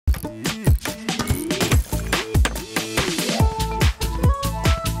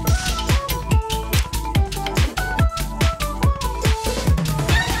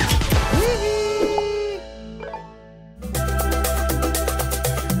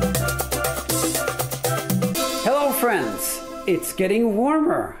Friends, it's getting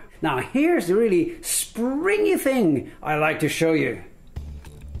warmer. Now here's the really springy thing I like to show you.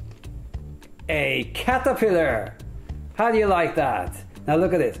 A caterpillar. How do you like that? Now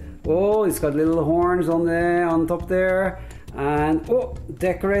look at it. Oh, it's got little horns on top there, and oh,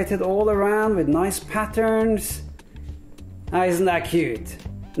 decorated all around with nice patterns. Now, isn't that cute?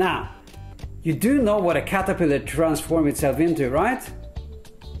 Now, you do know what a caterpillar transforms itself into, right?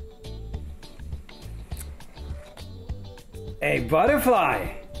 A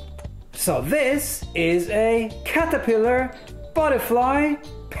butterfly. So this is a caterpillar butterfly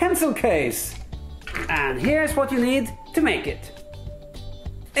pencil case. And here's what you need to make it.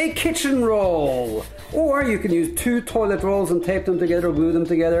 A kitchen roll. Or you can use 2 toilet rolls and tape them together or glue them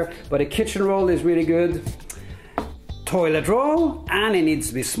together, but a kitchen roll is really good. Toilet roll, and it needs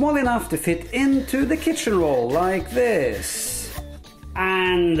to be small enough to fit into the kitchen roll like this.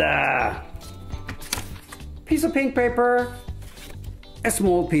 And piece of pink paper, a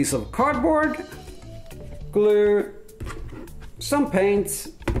small piece of cardboard, glue, some paint,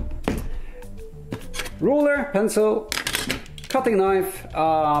 ruler, pencil, cutting knife,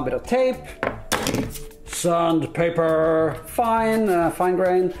 a bit of tape, sandpaper, fine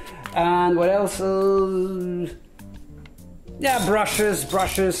grain, and what else? Yeah, brushes.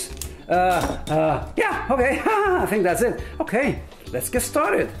 Yeah, okay, I think that's it. Okay, let's get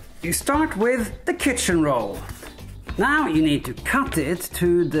started. You start with the kitchen roll. Now you need to cut it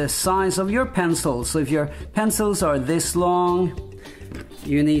to the size of your pencil. So if your pencils are this long,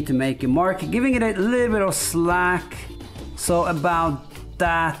 you need to make a mark, giving it a little bit of slack. So about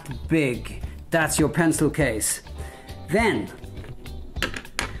that big. That's your pencil case. Then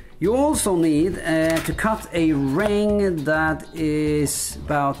you also need to cut a ring that is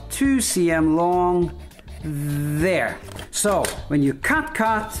about 2 cm long there. So when you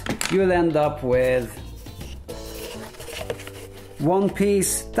cut, you'll end up with one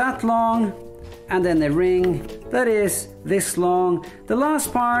piece that long, and then a ring that is this long. The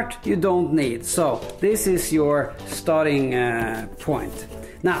last part you don't need. So this is your starting point.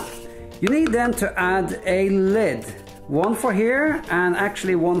 Now you need then to add a lid. One for here and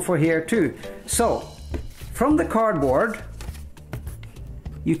actually one for here too. So from the cardboard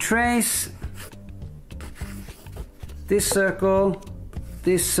you trace this circle,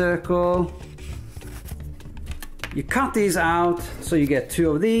 you cut these out so you get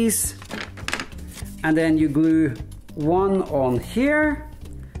 2 of these, and then you glue one on here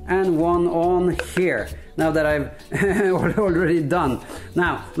and one on here. Now that I've already done.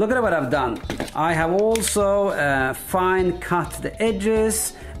 Now look at what I've done. I have also fine cut the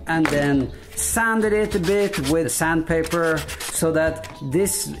edges and then sanded it a bit with sandpaper so that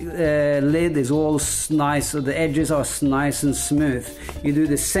this lid is all nice, so the edges are nice and smooth. You do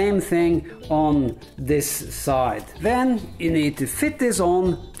the same thing on this side. Then you need to fit this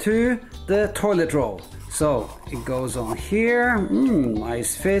on to the toilet roll. So it goes on here,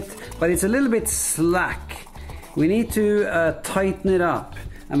 nice fit, but it's a little bit slack. We need to tighten it up,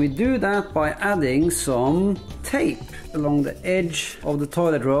 and we do that by adding some tape along the edge of the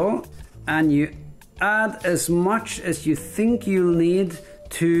toilet roll, and you add as much as you think you'll need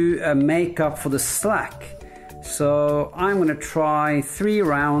to make up for the slack. So I'm going to try 3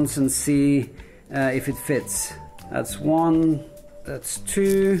 rounds and see if it fits. That's 1, that's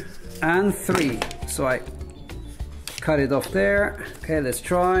 2 and 3. So I cut it off there. Okay, let's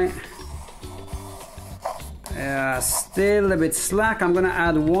try. Still a bit slack. I'm gonna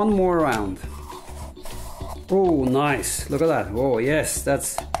add 1 more round. Oh, nice. Look at that. Oh, yes,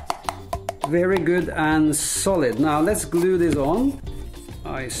 that's very good and solid. Now let's glue this on.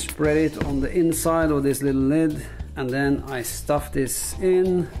 I spread it on the inside of this little lid, and then I stuff this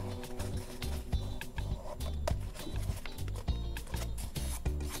in.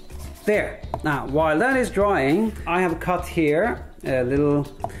 There. Now, while that is drying, I have cut here a little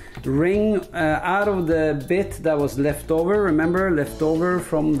ring out of the bit that was left over. Remember, left over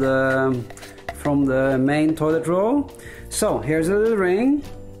from the main toilet roll. So here's a little ring.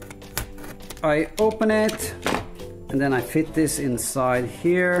 I open it, and then I fit this inside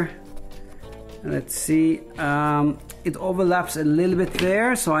here. And let's see, it overlaps a little bit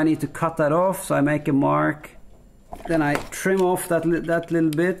there, so I need to cut that off. So I make a mark, then I trim off that little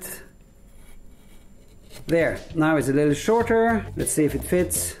bit. There, now it's a little shorter. Let's see if it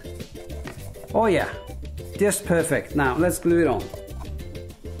fits. Oh yeah, just perfect. Now let's glue it on.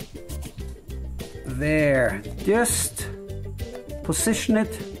 There, just position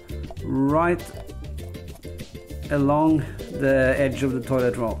it right along the edge of the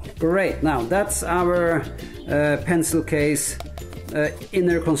toilet roll. Great, now that's our pencil case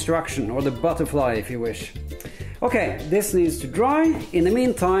inner construction, or the butterfly if you wish. Okay, this needs to dry. In the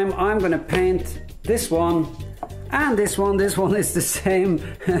meantime, I'm gonna paint this one and this one. This one is the same.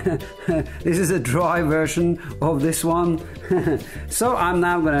 This is a dry version of this one. So I'm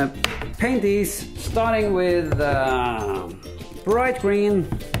now gonna paint these, starting with bright green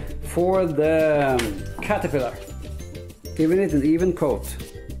for the caterpillar, giving it an even coat.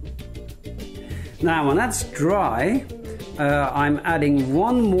 Now when that's dry, I'm adding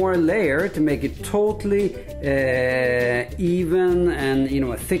one more layer to make it totally even and, you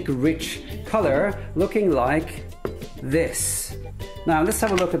know, a thick, rich color, looking like this. Now let's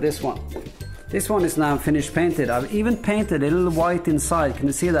have a look at this one. This one is now finished painted. I've even painted a little white inside. Can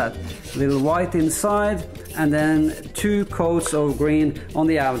you see that? A little white inside, and then 2 coats of green on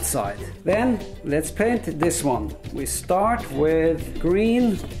the outside. Then let's paint this one. We start with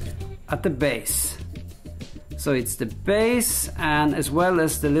green at the base. So it's the base and as well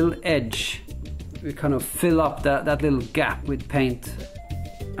as the little edge. We kind of fill up that little gap with paint.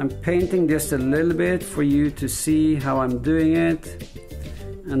 I'm painting just a little bit for you to see how I'm doing it.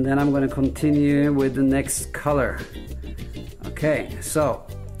 And then I'm going to continue with the next color. Okay, so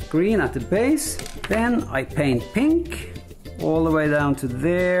green at the base. Then I paint pink all the way down to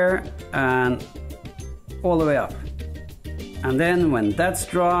there and all the way up. And then when that's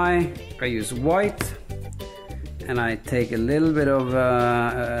dry, I use white. And I take a little bit of,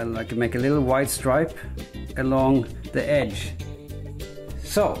 make a little white stripe along the edge.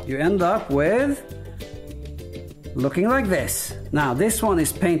 So you end up with looking like this. Now this one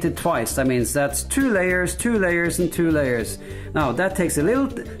is painted twice. That means that's 2 layers, 2 layers, and 2 layers. Now that takes a little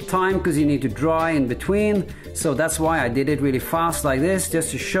time because you need to dry in between. So that's why I did it really fast like this,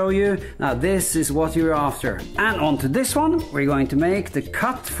 just to show you. Now this is what you're after. And onto this one, we're going to make the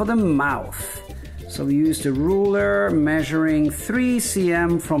cut for the mouth. So we used a ruler measuring 3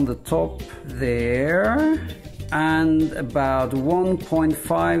 cm from the top there and about 1.5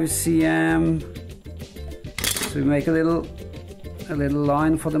 cm. So we make a little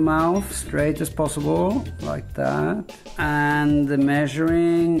line for the mouth, straight as possible, like that. And the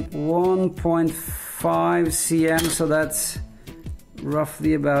measuring 1.5 cm, so that's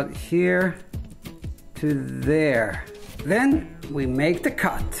roughly about here to there. Then we make the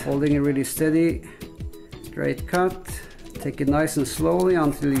cut, holding it really steady. Straight cut. Take it nice and slowly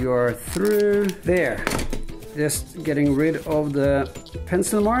until you're through. There. Just getting rid of the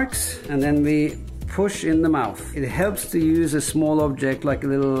pencil marks, and then we push in the mouth. It helps to use a small object like a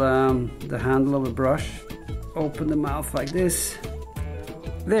little the handle of a brush. Open the mouth like this.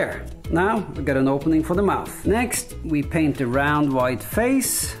 There. Now we got an opening for the mouth. Next we paint a round white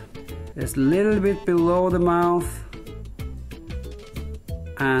face. Just a little bit below the mouth.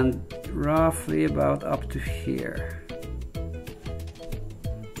 And roughly about up to here.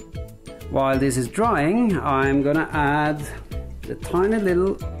 While this is drying, I'm gonna add the tiny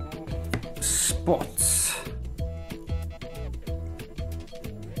little spots.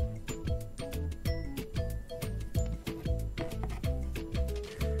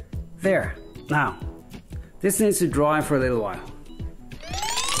 There. Now, this needs to dry for a little while.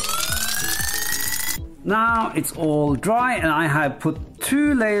 Now it's all dry, and I have put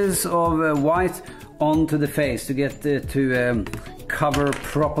 2 layers of white onto the face to get it to cover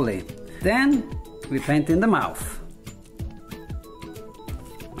properly. Then we paint in the mouth.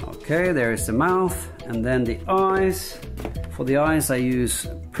 Okay, there is the mouth, and then the eyes. For the eyes I use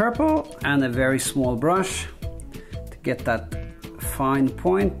purple and a very small brush to get that fine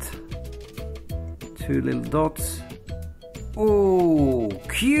point. 2 little dots. Oh,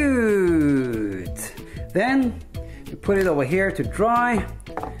 cute! Then you put it over here to dry,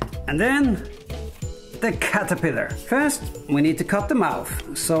 and then the caterpillar. First we need to cut the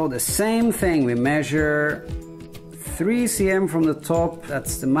mouth, so the same thing, we measure 3 cm from the top,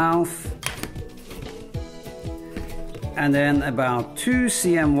 that's the mouth, and then about 2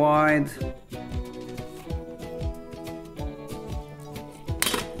 cm wide.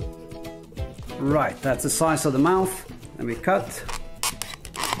 Right, that's the size of the mouth, and we cut.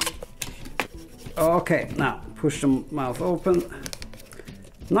 Okay, now push the mouth open.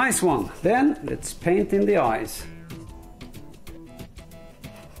 Nice one. Then let's paint in the eyes.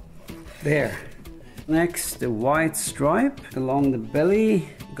 There. Next, the white stripe along the belly,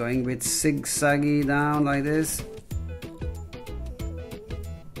 going a bit zigzaggy down like this.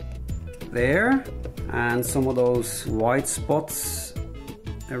 There. And some of those white spots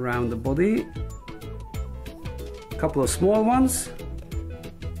around the body. couple of small ones.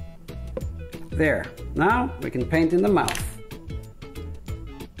 There. Now we can paint in the mouth.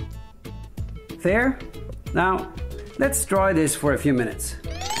 There. Now let's dry this for a few minutes.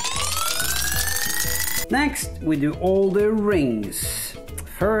 Next we do all the rings.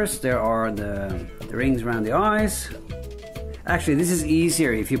 First there are the rings around the eyes. Actually this is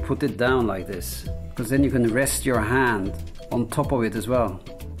easier if you put it down like this, because then you can rest your hand on top of it as well.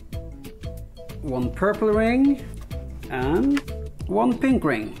 One purple ring and one pink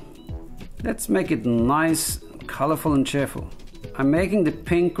ring. Let's make it nice, colorful and cheerful. I'm making the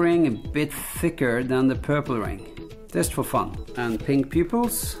pink ring a bit thicker than the purple ring, just for fun. And pink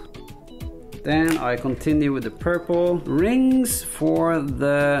pupils. Then I continue with the purple rings for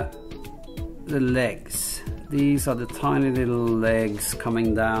the legs. These are the tiny little legs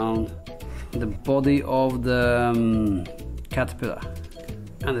coming down the body of the caterpillar.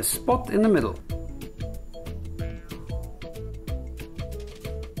 And a spot in the middle.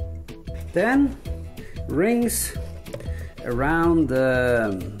 Then rings around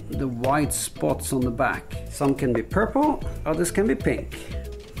the white spots on the back. Some can be purple, others can be pink.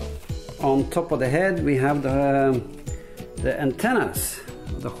 On top of the head we have the antennas,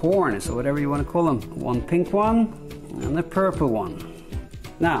 the horns or whatever you want to call them. One pink one and a purple one.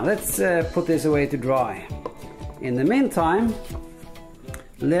 Now let's put this away to dry. In the meantime,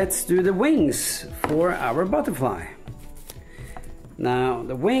 let's do the wings for our butterfly. Now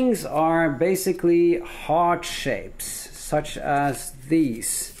the wings are basically heart shapes, such as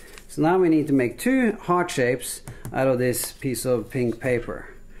these. So now we need to make two heart shapes out of this piece of pink paper.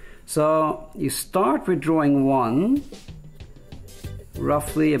 So you start with drawing one,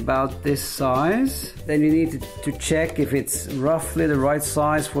 roughly about this size. Then you need to check if it's roughly the right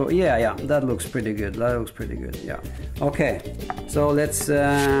size for, yeah, that looks pretty good, yeah. Okay, so let's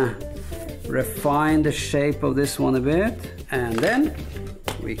refine the shape of this one a bit, and then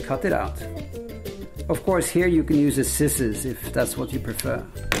we cut it out. Of course here you can use the scissors if that's what you prefer.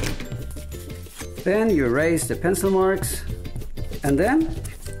 Then you erase the pencil marks, and then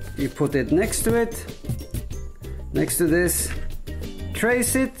you put it next to it, next to this.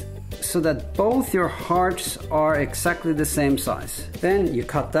 Trace it so that both your hearts are exactly the same size. Then you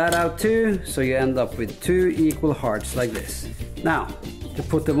cut that out too, so you end up with two equal hearts like this. Now, to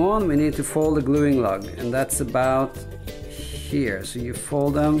put them on, we need to fold the gluing lug, and that's about here. So you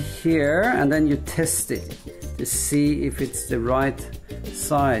fold them here, and then you test it to see if it's the right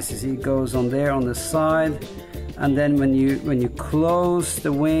size. You see it goes on there on the side, and then when you close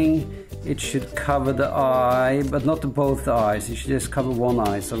the wing, it should cover the eye, but not both the eyes. You should just cover one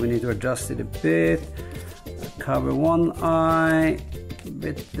eye. So we need to adjust it a bit. Cover one eye, a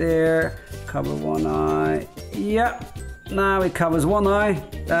bit there, cover one eye. Yeah, now it covers one eye.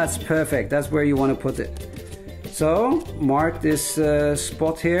 That's perfect. That's where you want to put it. So mark this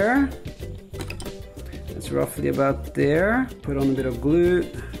spot here. It's roughly about there. Put on a bit of glue,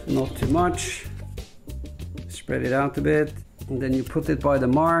 not too much. Spread it out a bit, and then you put it by the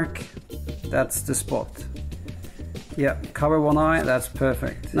mark. That's the spot. Yeah, cover one eye, that's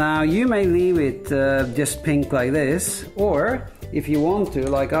perfect. Now you may leave it just pink like this, or if you want to,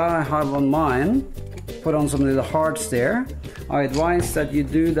 like I have on mine, put on some little hearts there. I advise that you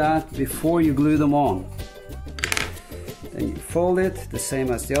do that before you glue them on. Then you fold it, the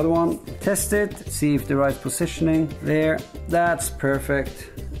same as the other one. Test it, see if the right positioning. There, that's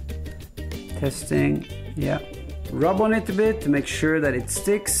perfect. Testing, yeah. Rub on it a bit to make sure that it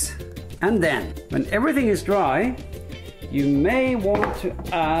sticks. And then, when everything is dry, you may want to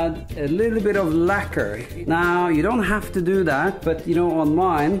add a little bit of lacquer. Now, you don't have to do that, but you know, on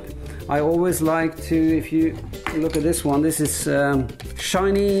mine, I always like to, if you look at this one, this is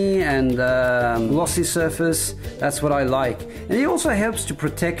shiny and glossy surface. That's what I like. And it also helps to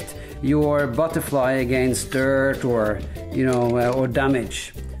protect your butterfly against dirt or, you know, or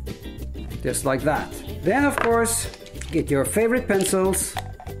damage. Just like that. Then, of course, get your favorite pencils,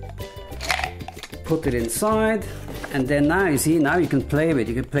 put it inside, and then now you see, now you can play with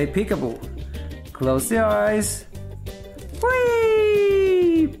it. You can play peekaboo. Close the eyes.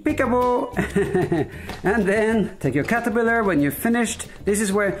 Whee! Peekaboo! And then take your caterpillar when you're finished. This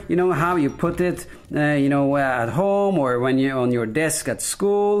is where, you know, how you put it, you know, at home or when you're on your desk at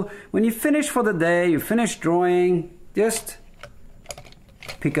school. When you finish for the day, you finish drawing, just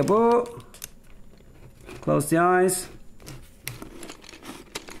peekaboo. Close the eyes.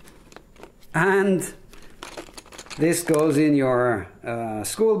 And this goes in your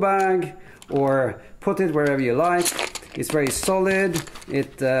school bag, or put it wherever you like. It's very solid,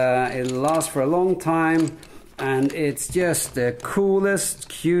 it'll last for a long time, and it's just the coolest,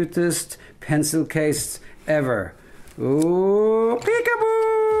 cutest pencil case ever. Ooh,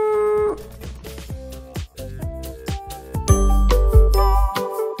 peekaboo!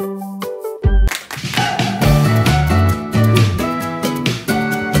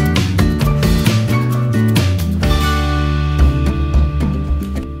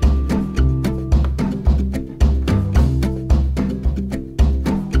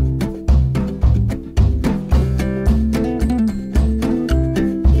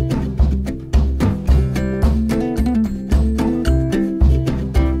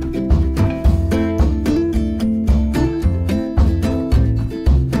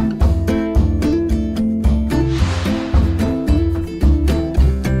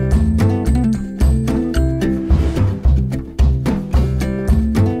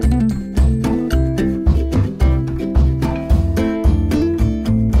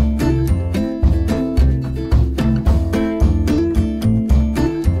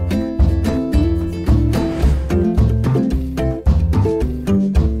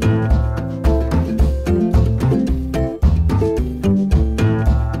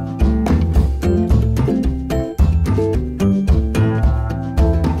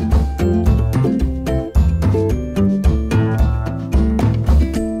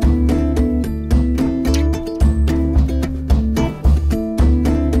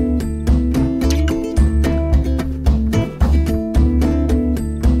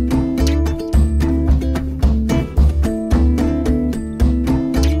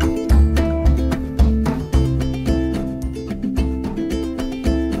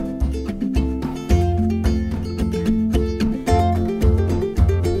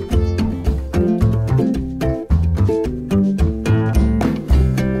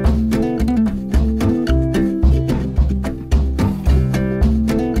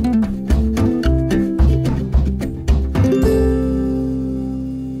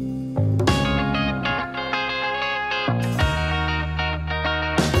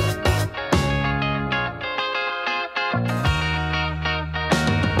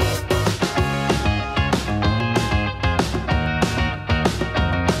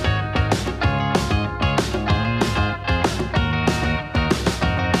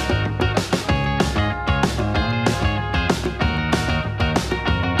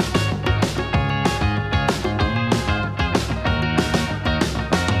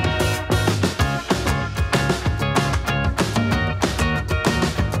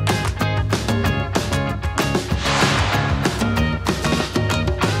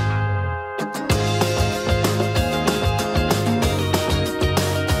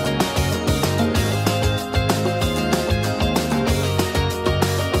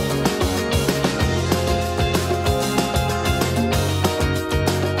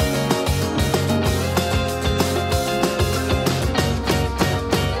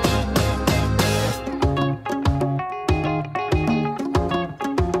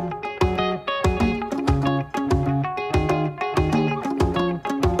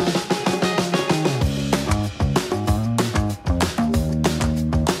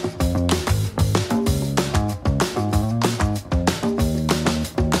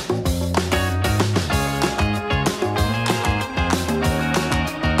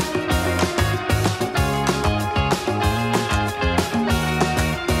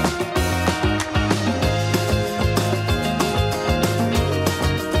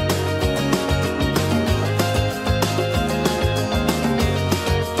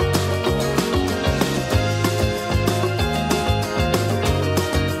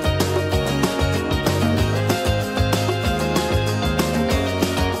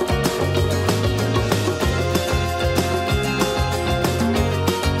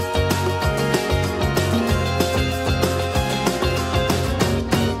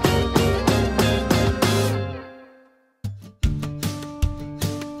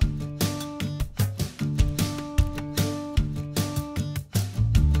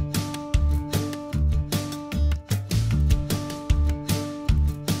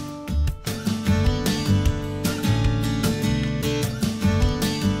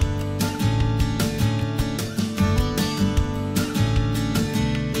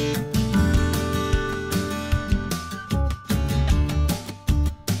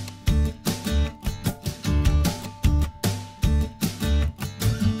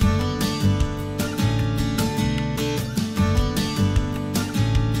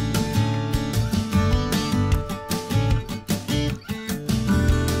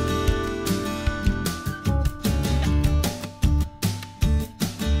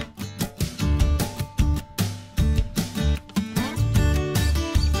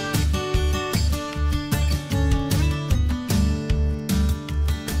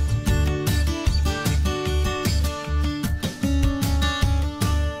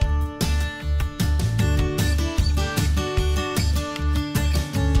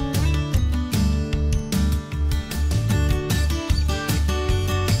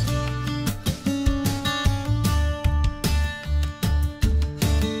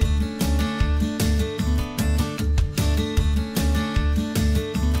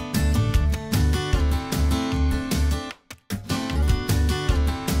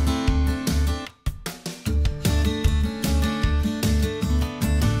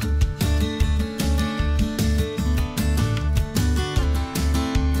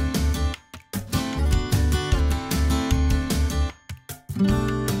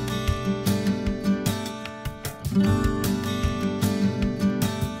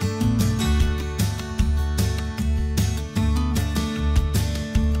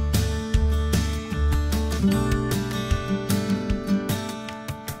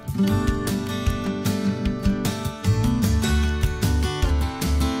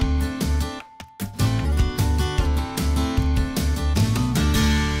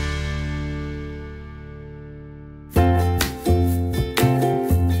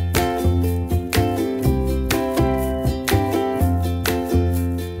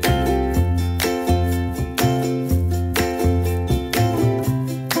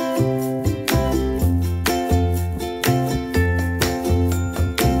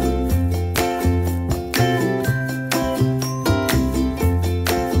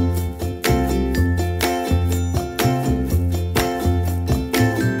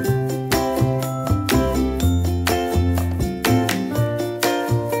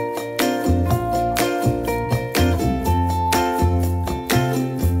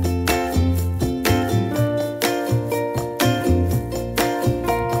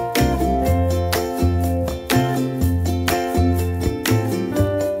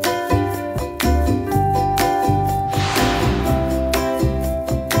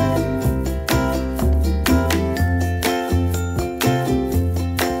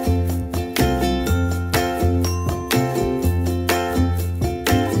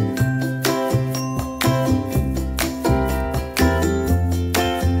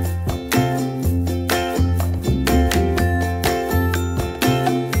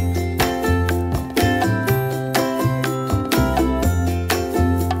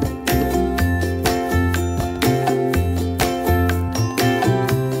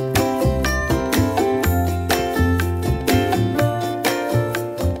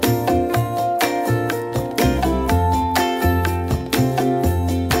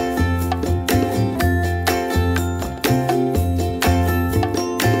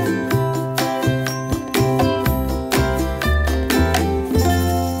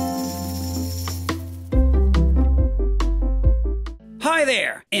 Hi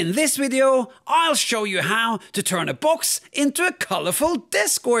there! In this video, I'll show you how to turn a box into a colorful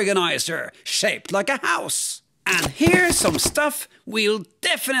desk organizer shaped like a house. And here's some stuff we'll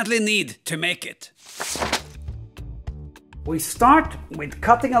definitely need to make it. We start with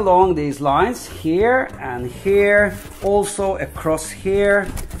cutting along these lines here and here, also across here,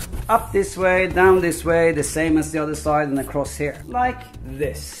 up this way, down this way, the same as the other side, and across here, like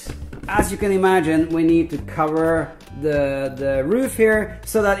this. As you can imagine, we need to cover the roof here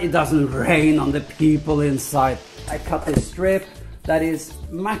so that it doesn't rain on the people inside. I cut this strip that is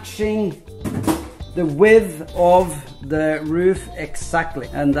matching the width of the roof exactly,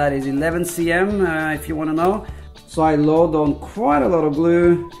 and that is 11 cm if you want to know. So I load on quite a lot of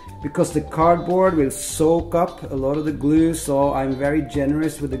glue because the cardboard will soak up a lot of the glue, so I'm very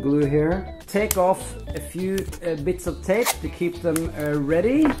generous with the glue here. Take off a few bits of tape to keep them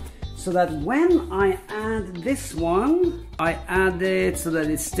ready, so that when I add this one, I add it so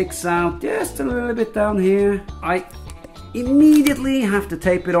that it sticks out just a little bit down here. I immediately have to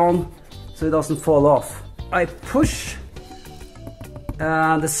tape it on so it doesn't fall off. I push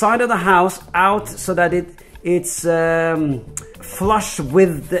the side of the house out so that it's flush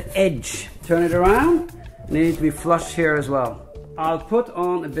with the edge. Turn it around, and it needs to be flush here as well. I'll put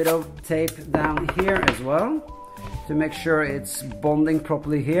on a bit of tape down here as well to make sure it's bonding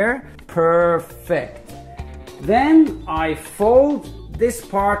properly here. Perfect. Then I fold this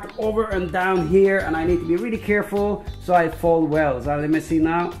part over and down here, and I need to be really careful so I fold well. So let me see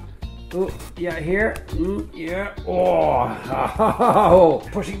now. Oh, yeah, here. Yeah. Oh,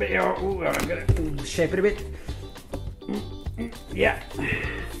 pushing a bit. Oh, I'm gonna shape it a bit. Yeah.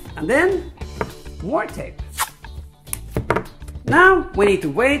 And then more tape. Now we need to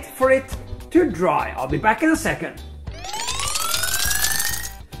wait for it to dry. I'll be back in a second.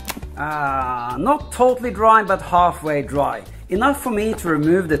 Not totally dry, but halfway dry. Enough for me to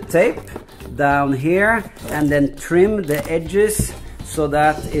remove the tape down here and then trim the edges so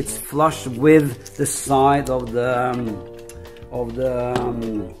that it's flush with the side of the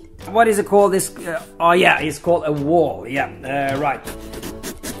what is it called? This oh yeah, it's called a wall. Yeah, right.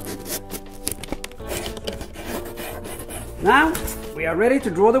 Now we are ready to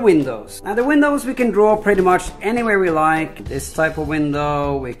draw the windows. Now the windows we can draw pretty much anywhere we like. This type of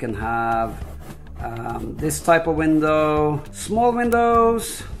window, we can have this type of window, small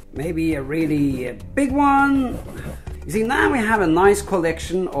windows, maybe a really big one. You see, now we have a nice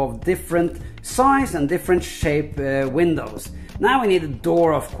collection of different size and different shape windows. Now we need a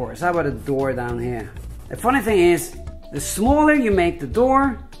door, of course. How about a door down here? The funny thing is, the smaller you make the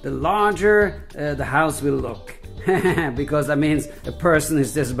door, the larger the house will look. Because that means a person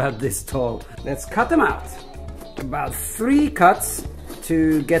is just about this tall. Let's cut them out. About 3 cuts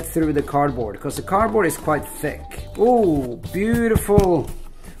to get through the cardboard, because the cardboard is quite thick. Oh, beautiful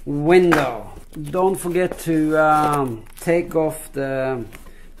window. Don't forget to take off the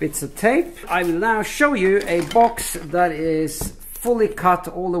bits of tape. I will now show you a box that is fully cut,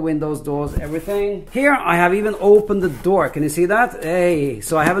 all the windows, doors, everything. Here I have even opened the door. Can you see that? Hey,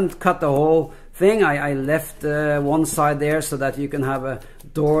 so I haven't cut the whole thing. I left one side there so that you can have a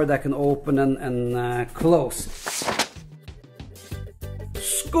door that can open and close.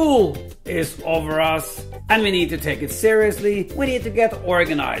 School is over us and we need to take it seriously. We need to get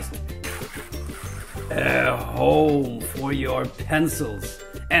organized. A home for your pencils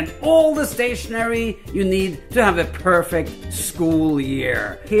and all the stationery you need to have a perfect school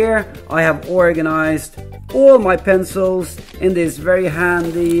year. Here I have organized all my pencils in this very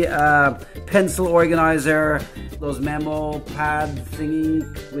handy pencil organizer, those memo pad thingy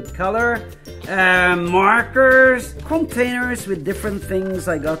with color, markers, containers with different things.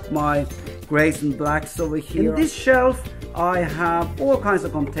 I got my grays and blacks over here. In this shelf I have all kinds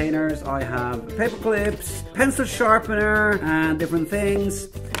of containers. I have paper clips, pencil sharpener, and different things.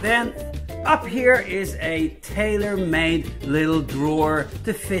 Then up here is a tailor-made little drawer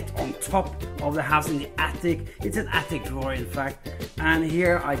to fit on top of the house in the attic. It's an attic drawer, in fact. And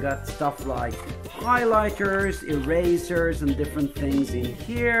here I got stuff like highlighters, erasers, and different things in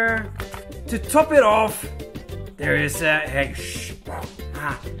here. To top it off, there is a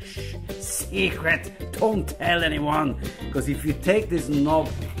secret. Don't tell anyone, because if you take this knob,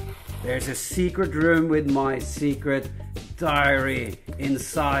 there's a secret room with my secret diary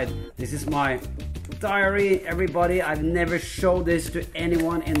inside. This is my diary, everybody. I've never showed this to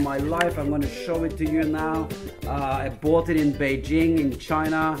anyone in my life. I'm going to show it to you now. I bought it in Beijing in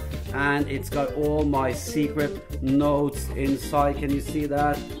China, and it's got all my secret notes inside. Can you see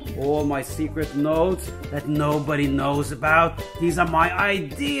that? All my secret notes that nobody knows about. These are my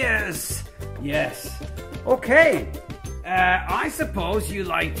ideas. Yes. Okay. I suppose you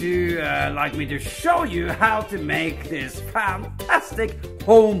like me to show you how to make this fantastic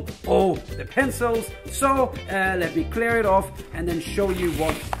home of the pencils. So let me clear it off and then show you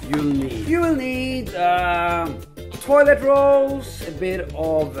what you'll need. You will need toilet rolls, a bit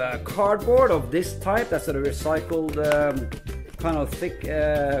of cardboard of this type. That's a recycled kind of thick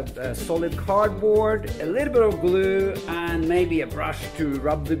solid cardboard, a little bit of glue, and maybe a brush to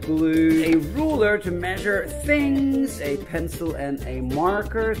rub the glue, a ruler to measure things, a pencil and a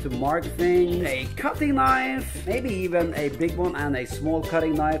marker to mark things, a cutting knife, maybe even a big one and a small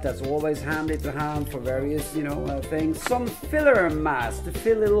cutting knife. That's always handy to have for various things, some filler mask to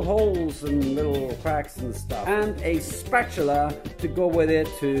fill little holes and little cracks and stuff, and a spatula to go with it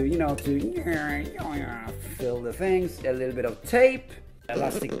to fill the things, a little bit of tape,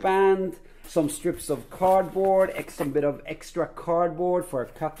 elastic band, some strips of cardboard, some bit of extra cardboard for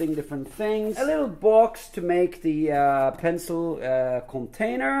cutting different things, a little box to make the pencil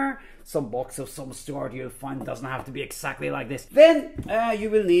container, some box of some sort you'll find doesn't have to be exactly like this. Then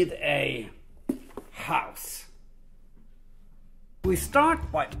you will need a house. We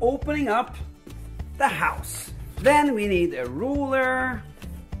start by opening up the house. Then we need a ruler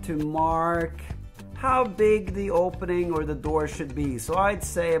to mark how big the opening or the door should be. So I'd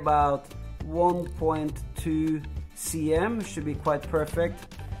say about 1.2 cm should be quite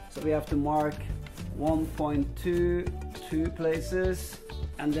perfect. So we have to mark 1.2 two places,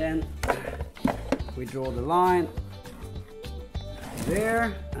 and then we draw the line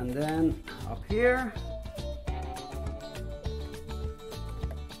there, and then up here.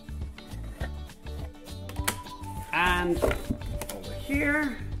 And over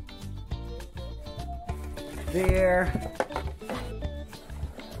here, there,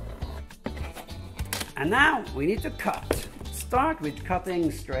 and now we need to cut. Start with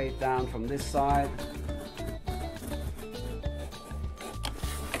cutting straight down from this side,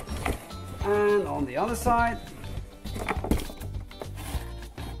 and on the other side.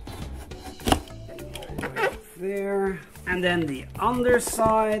 There, and then the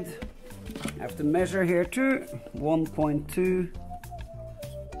underside. I have to measure here too, 1.2.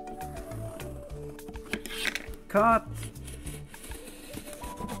 Cut.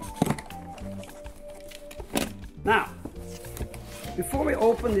 Now, before we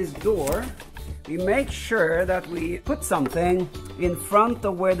open this door, we make sure that we put something in front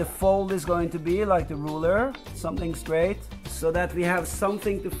of where the fold is going to be, like the ruler, something straight, so that we have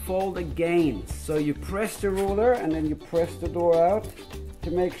something to fold against. So you press the ruler and then you press the door out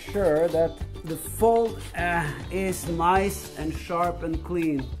to make sure that the fold is nice and sharp and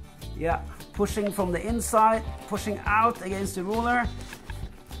clean. Yeah. Pushing from the inside, pushing out against the ruler.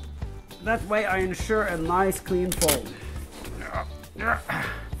 That way I ensure a nice clean fold.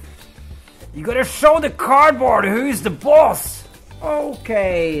 You gotta show the cardboard who's the boss.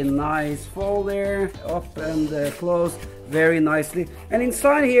 Okay, nice fold there, up and close very nicely. And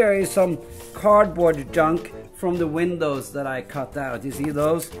inside here is some cardboard junk from the windows that I cut out. You see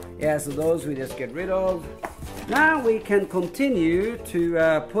those? Yeah, so those we just get rid of. Now we can continue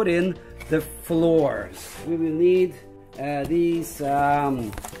to put in the floors. We will need these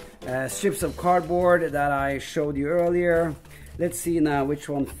strips of cardboard that I showed you earlier. Let's see now which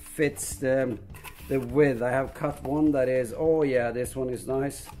one fits the width. I have cut one that is, oh yeah, this one is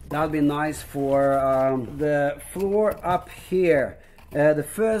nice. That'll be nice for the floor up here. The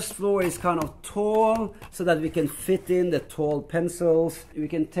first floor is kind of tall so that we can fit in the tall pencils. We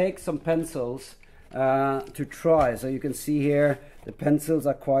can take some pencils to try. So you can see here the pencils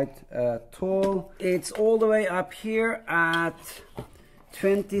are quite tall. It's all the way up here at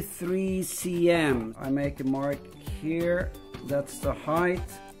 23 cm. I make a mark here. That's the height.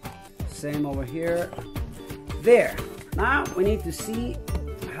 Same over here. There. Now we need to see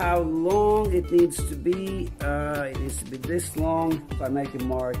how long it needs to be. It needs to be this long. So I make a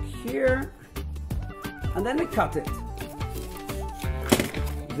mark here. And then we cut it.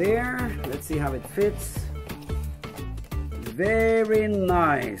 There. Let's see how it fits. Very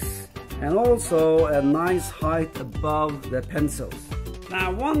nice. And also a nice height above the pencils.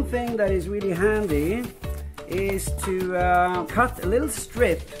 Now one thing that is really handy is to cut a little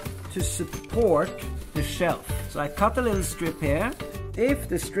strip to support the shelf. So I cut a little strip here. If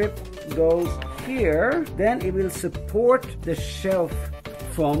the strip goes here, then it will support the shelf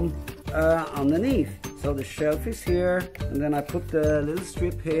from underneath. So the shelf is here, and then I put the little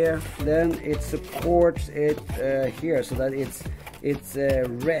strip here. Then it supports it here, so that it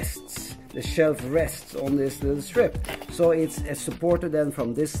rests. The shelf rests on this little strip. So it's supported then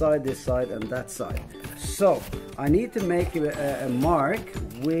from this side, and that side. So I need to make a mark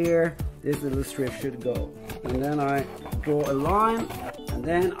where this little strip should go. And then I draw a line, and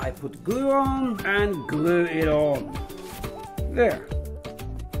then I put glue on and glue it on. There.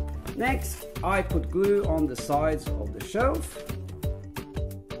 Next, I put glue on the sides of the shelf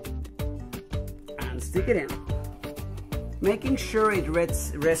and stick it in. Making sure it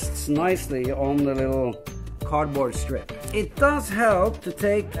rests nicely on the little cardboard strip. It does help to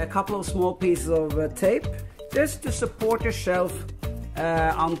take a couple of small pieces of tape just to support your shelf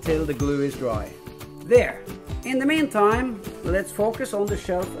until the glue is dry. There. In the meantime, let's focus on the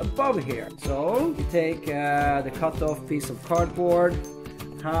shelf above here. So you take the cut off piece of cardboard.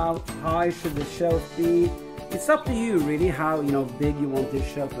 How high should the shelf be? It's up to you really how big you want this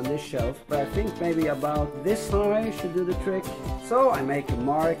shelf and this shelf, but I think maybe about this high should do the trick. So I make a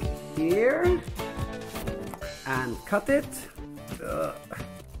mark here and cut it.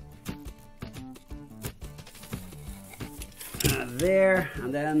 There,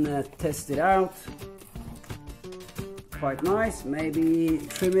 and then test it out. Quite nice. Maybe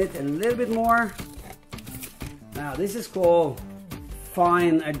trim it a little bit more. Now this is called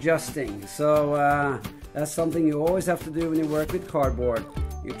fine adjusting. So that's something you always have to do when you work with cardboard.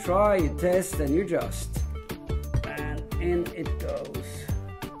 You try, you test, and you adjust. And in it goes.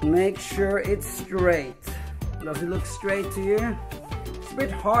 Make sure it's straight. Does it look straight to you? It's a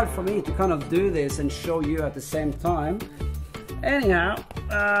bit hard for me to kind of do this and show you at the same time. Anyhow,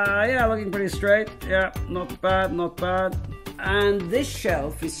 yeah, looking pretty straight. Yeah, not bad, not bad. And this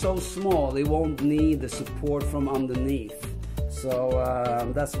shelf is so small, it won't need the support from underneath.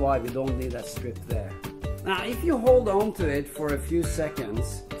 So that's why we don't need that strip there. Now, if you hold on to it for a few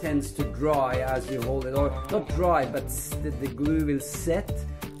seconds, it tends to dry as you hold it, or not dry, but the glue will set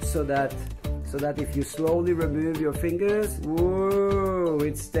so that if you slowly remove your fingers, whoa,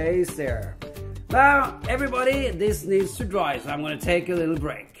 it stays there. Now, everybody, this needs to dry, so I'm going to take a little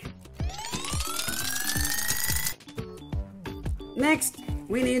break. Next,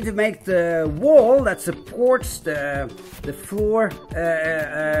 we need to make the wall that supports the floor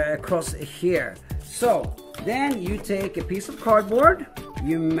across here. So, then you take a piece of cardboard,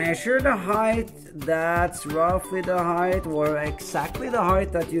 you measure the height, that's roughly the height or exactly the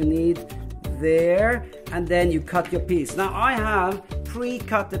height that you need there, and then you cut your piece. Now I have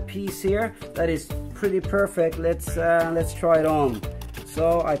pre-cut a piece here that is pretty perfect. Let's try it on.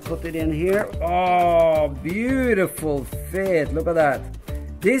 So I put it in here. Oh, beautiful fit. Look at that.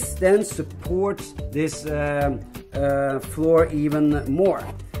 This then supports this floor even more.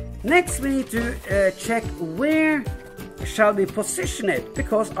 Next we need to check where shall we position it,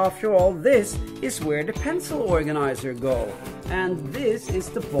 because after all this is where the pencil organizer go, and this is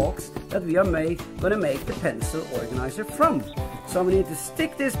the box that we are gonna make the pencil organizer from. So we need to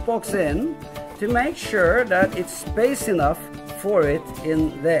stick this box in to make sure that it's space enough for it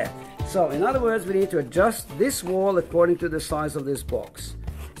in there. So in other words, we need to adjust this wall according to the size of this box.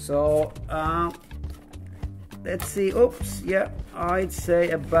 So let's see, oops, yeah, I'd say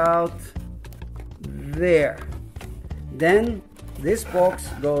about there. Then this box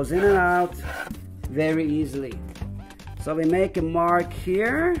goes in and out very easily. So we make a mark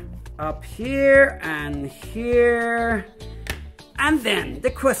here, up here, and here. And then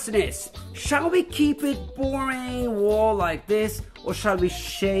the question is, shall we keep it boring wall like this, or shall we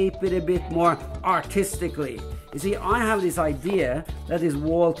shape it a bit more artistically? You see, I have this idea that this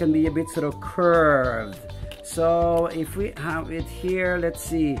wall can be a bit sort of curved. So if we have it here, let's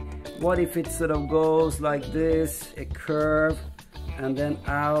see, what if it sort of goes like this, a curve, and then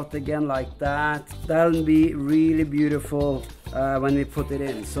out again like that? That'll be really beautiful when we put it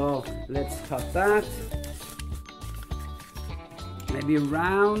in. So let's cut that. Maybe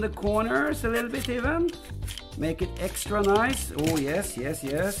round the corners a little bit even. Make it extra nice. Oh yes, yes,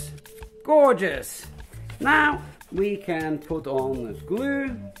 yes. Gorgeous. Now we can put on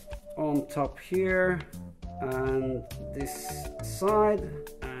glue on top here and this side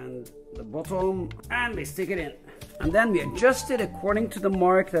and the bottom, and we stick it in. And then we adjust it according to the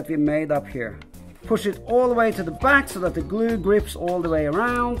mark that we made up here. Push it all the way to the back so that the glue grips all the way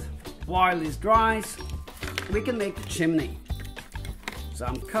around. While this dries, we can make the chimney. So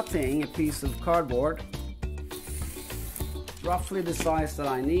I'm cutting a piece of cardboard, roughly the size that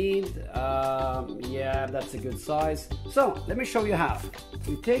I need. Yeah, that's a good size. So let me show you how.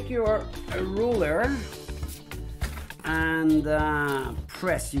 You take your ruler and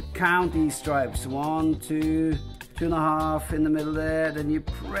press. You count these stripes, 1, 2, 2.5 in the middle there. Then you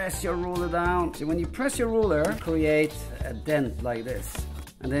press your ruler down. So when you press your ruler, create a dent like this.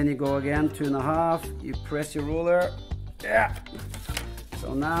 And then you go again, 2.5. You press your ruler. Yeah.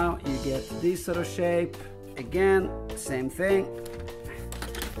 So now you get this sort of shape. Again, same thing.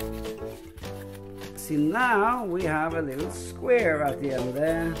 See, now we have a little square at the end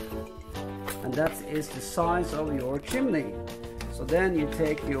there. And that is the size of your chimney. So then you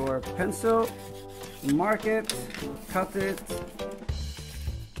take your pencil, mark it, cut it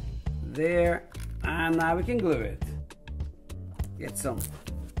there, and now we can glue it. Get some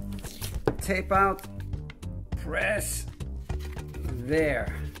tape out, press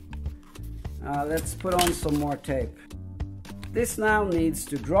there. Let's put on some more tape. This now needs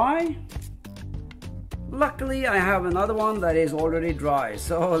to dry. Luckily I have another one that is already dry,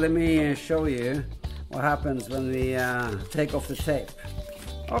 so let me show you what happens when we take off the tape.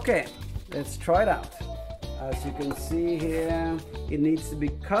 Okay, let's try it out. As you can see here, it needs to be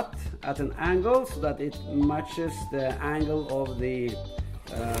cut at an angle so that it matches the angle of the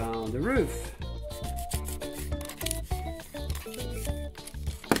roof.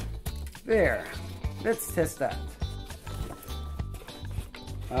 There, let's test that.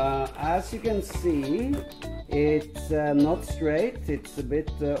 As you can see, it's not straight, it's a bit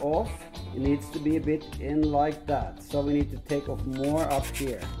off. It needs to be a bit in like that. So we need to take off more up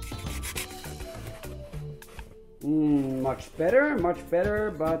here. Much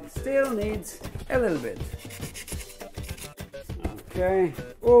better, but still needs a little bit. Okay.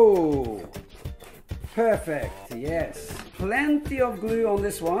 Oh, perfect, yes. Plenty of glue on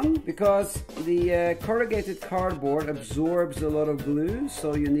this one because the corrugated cardboard absorbs a lot of glue,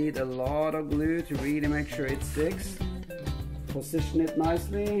 so you need a lot of glue to really make sure it sticks. Position it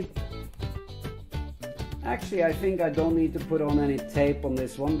nicely. Actually, I think I don't need to put on any tape on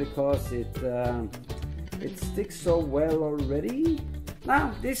this one because it sticks so well already.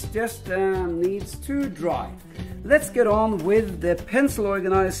 Now this just needs to dry. Let's get on with the pencil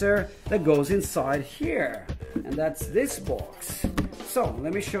organizer that goes inside here, and that's this box. So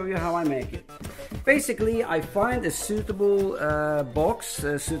let me show you how I make it. Basically, I find a suitable box,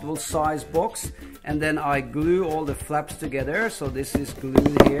 a suitable size box, and then I glue all the flaps together. So this is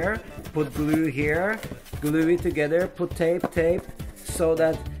glue here, put glue here, glue it together, put tape, so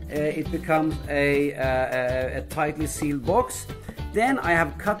that it becomes a tightly sealed box. Then I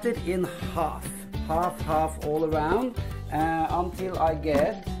have cut it in half all around until I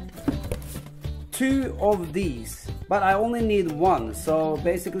get 2 of these, but I only need 1. So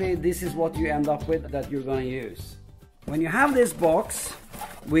basically this is what you end up with that you're going to use. When you have this box,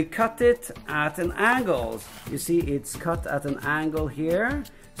 we cut it at an angle. You see, it's cut at an angle here,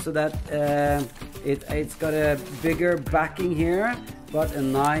 so that it's got a bigger backing here, but a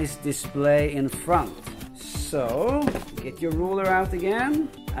nice display in front. So get your ruler out again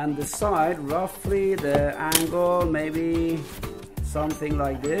and decide roughly the angle, maybe something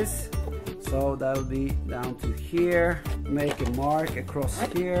like this. So that'll be down to here. Make a mark across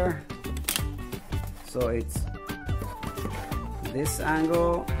here. So it's this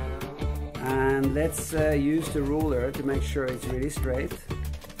angle And let's use the ruler to make sure it's really straight.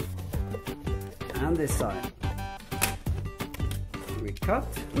 And this side. We cut.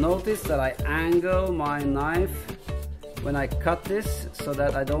 Notice that I angle my knife when I cut this so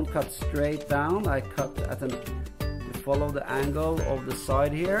that I don't cut straight down. I cut at an, follow the angle of the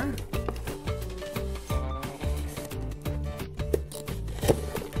side here.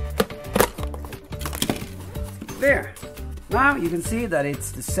 There. Now you can see that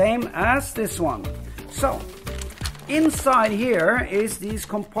it's the same as this one. So inside here is these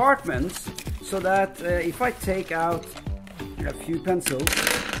compartments, so that if I take out a few pencils,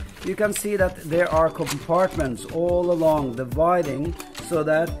 you can see that there are compartments all along dividing so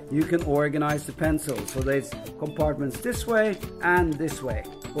that you can organize the pencils. So there's compartments this way and this way,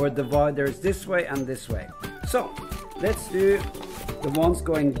 or dividers this way and this way. So let's do the ones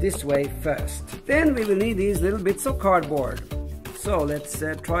going this way first. Then we will need these little bits of cardboard. So let's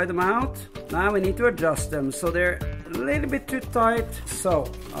try them out. Now we need to adjust them so they're a little bit too tight.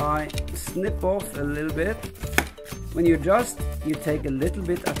 So I snip off a little bit. When you adjust, you take a little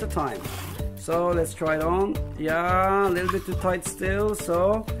bit at a time. So let's try it on. Yeah, a little bit too tight still,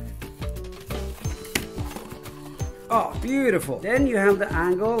 so. Oh, beautiful. Then you have the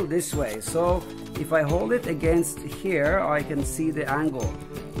angle this way. So if I hold it against here, I can see the angle.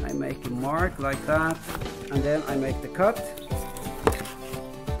 I make a mark like that, and then I make the cut.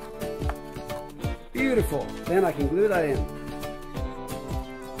 Beautiful. Then I can glue that in.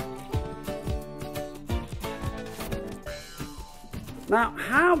 Now,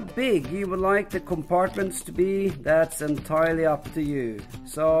 how big you would like the compartments to be, that's entirely up to you.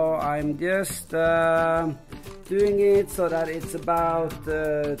 So I'm just doing it so that it's about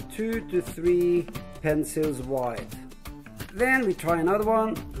 2 to 3 pencils wide. Then we try another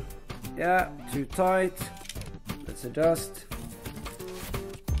one. Yeah, too tight. Let's adjust.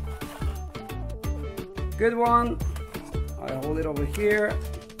 Good one. I hold it over here.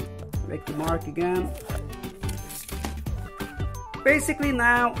 Make the mark again. Basically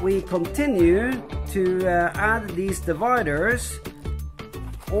now we continue to add these dividers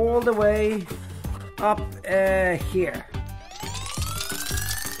all the way up here.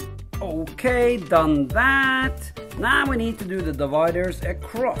 Okay, done that. Now we need to do the dividers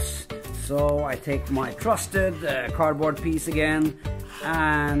across. So I take my trusted cardboard piece again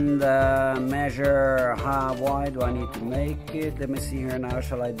and measure how wide do I need to make it. Let me see here now.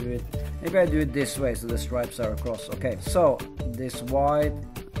 Shall I do it? Maybe I do it this way so the stripes are across. Okay, so this wide,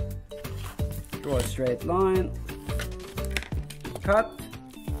 draw a straight line, cut,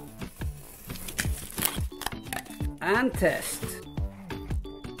 and test.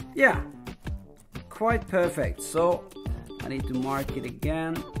 Yeah, quite perfect. So I need to mark it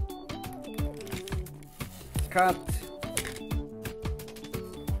again, cut.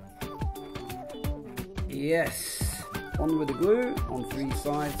 Yes. One with the glue on 3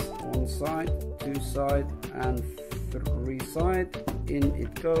 sides, 1 side, 2 side, and 3 side. In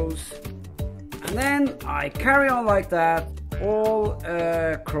it goes. And then I carry on like that all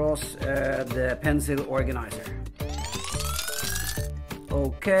across the pencil organizer.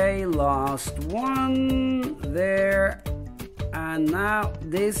 Okay, last one there. And now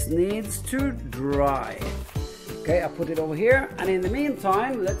this needs to dry. Okay, I put it over here, and in the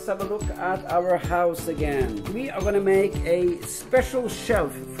meantime, let's have a look at our house again. We are going to make a special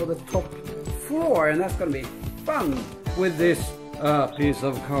shelf for the top floor, and that's going to be fun with this piece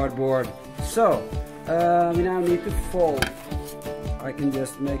of cardboard. So, we now need to fold. I can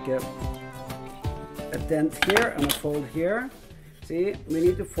just make a dent here and a fold here. See, we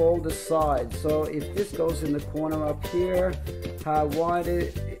need to fold the side. So if this goes in the corner up here, how wide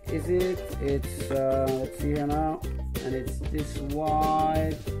is it? It's, let's see here now, and it's this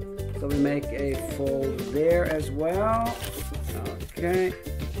wide. So we make a fold there as well. Okay.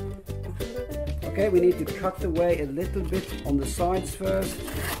 Okay, we need to cut away a little bit on the sides first,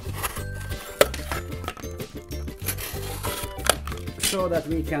 so that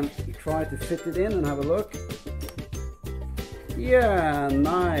we can try to fit it in and have a look. Yeah,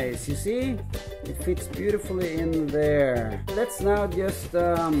 nice. You see? It fits beautifully in there. Let's now just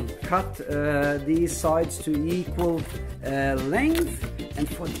cut these sides to equal length, and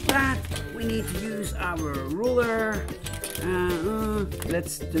for that we need to use our ruler.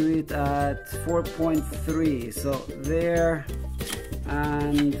 Let's do it at 4.3. So there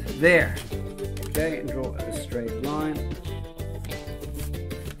and there. Okay, draw a straight line.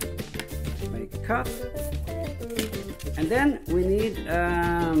 Make a cut. And then we need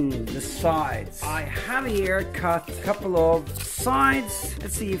the sides. I have here cut a couple of sides.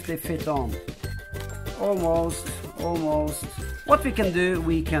 Let's see if they fit on. Almost, almost. what we can do,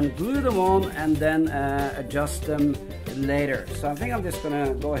 we can glue them on and then adjust them later. So I think I'm just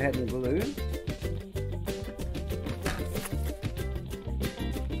gonna go ahead and glue.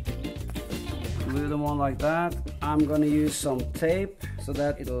 Glue them on like that. I'm gonna use some tape so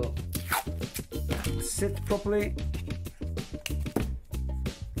that it'll sit properly.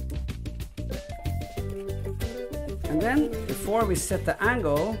 And then before we set the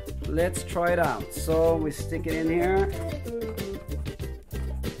angle, let's try it out. So we stick it in here.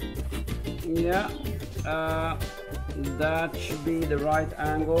 Yeah, that should be the right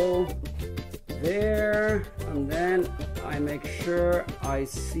angle there. And then I make sure I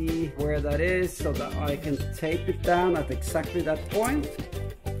see where that is so that I can tape it down at exactly that point.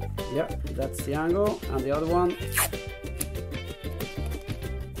 Yeah, that's the angle. And the other one.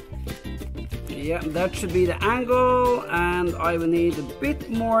 Yeah, that should be the angle, and I will need a bit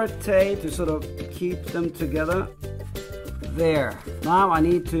more tape to sort of keep them together. There. Now I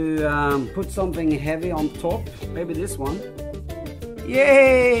need to put something heavy on top, maybe this one.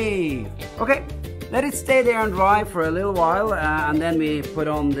 Yay! Okay, let it stay there and dry for a little while, and then we put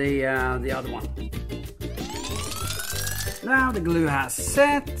on the other one. Now the glue has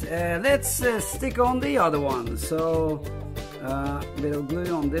set. Let's stick on the other one. So. Little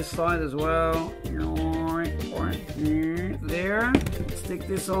glue on this side as well. There. Stick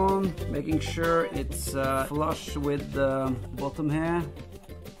this on, making sure it's flush with the bottom here.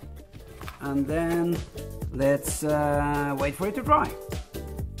 And then let's wait for it to dry.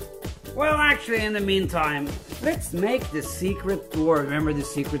 Well, actually, in the meantime, let's make the secret door. Remember the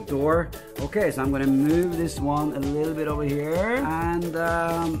secret door? Okay, so I'm gonna move this one a little bit over here. And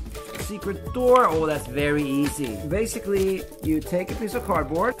secret door, oh, that's very easy. Basically, you take a piece of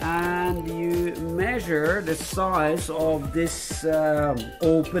cardboard and you measure the size of this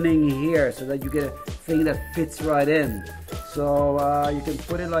opening here so that you get a thing that fits right in. So you can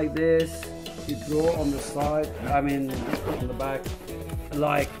put it like this. You draw on the side, I mean on the back,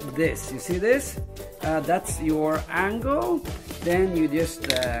 like this. You see this? That's your angle. Then you just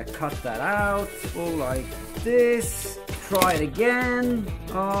cut that out, like this. Try it again.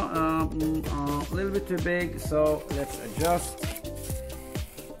 A little bit too big, so let's adjust.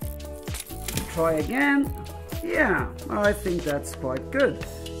 Try again. Yeah, I think that's quite good.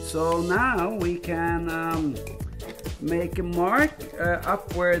 So now we can make a mark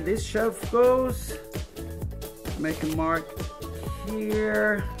up where this shelf goes. Make a mark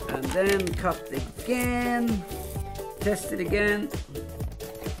here, and then cut again. Test it again.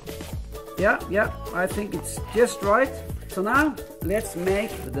 Yeah, I think it's just right. So now let's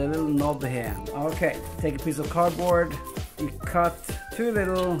make the little knob here. Okay, take a piece of cardboard, you cut two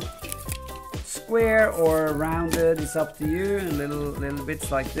little square or rounded, it's up to you, and little bits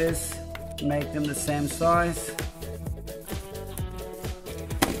like this. Make them the same size,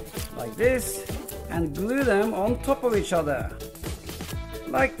 like this, and glue them on top of each other,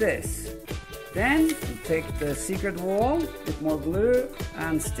 like this. Then you take the secret wall, bit more glue,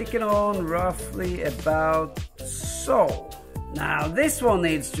 and stick it on roughly about so. Now this one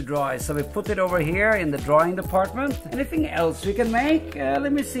needs to dry, so we put it over here in the drying department. Anything else we can make?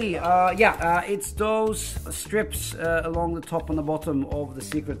 Let me see. It's those strips along the top and the bottom of the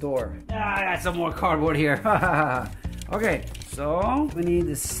secret door. I got some more cardboard here. Okay, so we need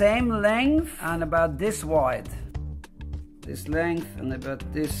the same length and about this wide. This length and about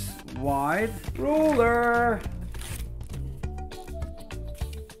this wide. Ruler!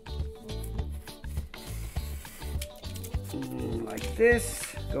 Like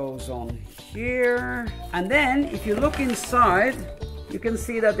this, goes on here. And then if you look inside, you can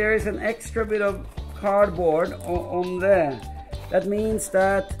see that there is an extra bit of cardboard on there. That means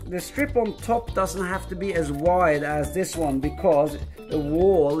that the strip on top doesn't have to be as wide as this one because the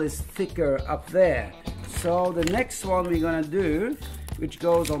wall is thicker up there. So the next one we're gonna do, which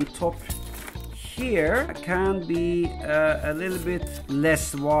goes on top here, can be a little bit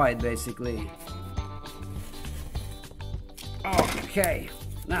less wide basically. Okay,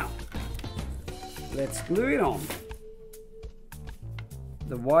 now let's glue it on.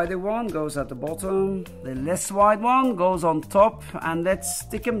 The wider one goes at the bottom, the less wide one goes on top, and let's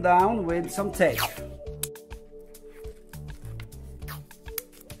stick them down with some tape.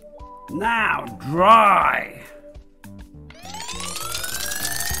 Now dry.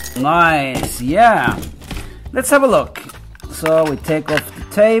 Nice, yeah. Let's have a look. So we take off the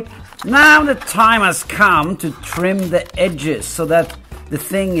tape. Now the time has come to trim the edges so that the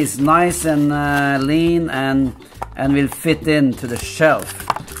thing is nice and lean and will fit into the shelf.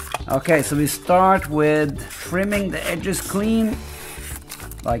 Okay, so we start with trimming the edges clean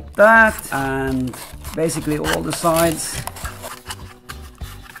like that, and basically all the sides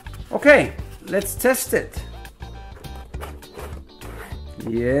Okay, let's test it.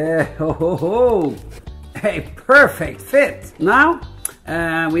 Yeah, ho ho ho, a perfect fit. Now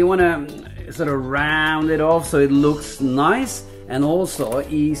we want to sort of round it off so it looks nice and also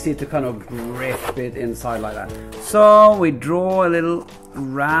easy to kind of grip it inside like that. So we draw a little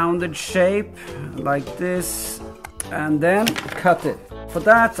rounded shape like this and then cut it. For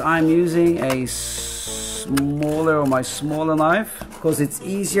that I'm using a my smaller knife because it's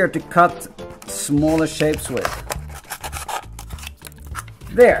easier to cut smaller shapes with.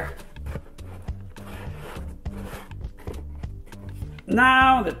 There.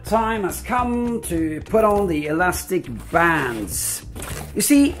 Now the time has come to put on the elastic bands. You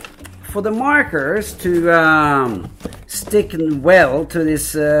see, for the markers to stick well to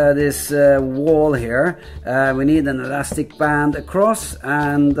this wall here, we need an elastic band across,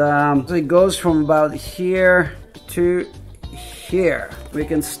 and so it goes from about here to here. We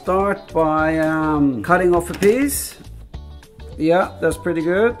can start by cutting off a piece. Yeah, that's pretty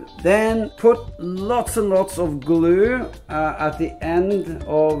good. Then put lots and lots of glue at the end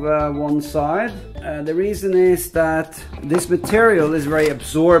of one side. The reason is that this material is very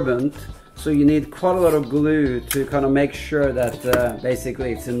absorbent, so you need quite a lot of glue to kind of make sure that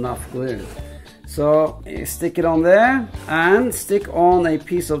basically it's enough glue. So you stick it on there and stick on a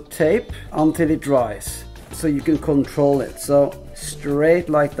piece of tape until it dries, so you can control it. So straight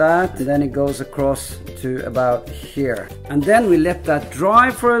like that, and then it goes across to about here, and then we let that dry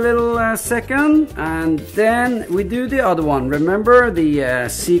for a little second, and then we do the other one. Remember the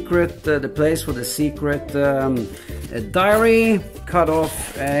secret, the place for the secret diary? Cut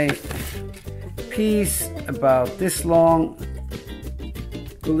off a piece about this long,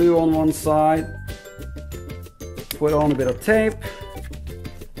 glue on one side, put on a bit of tape,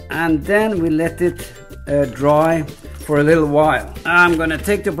 and then we let it dry for a little while. I'm gonna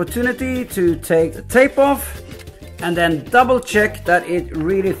take the opportunity to take the tape off and then double check that it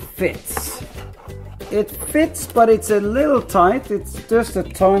really fits. It fits, but it's a little tight. It's just a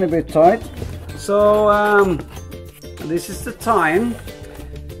tiny bit tight. So this is the time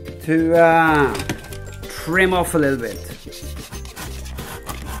to trim off a little bit.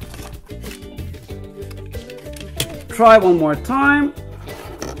 Try one more time.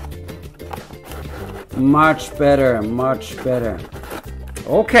 Much better, much better.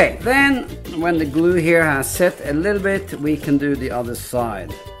 Okay, then when the glue here has set a little bit, we can do the other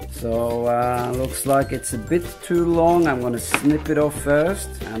side. So looks like it's a bit too long. I'm going to snip it off first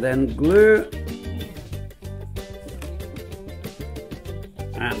and then glue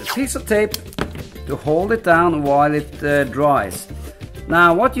and a piece of tape to hold it down while it dries.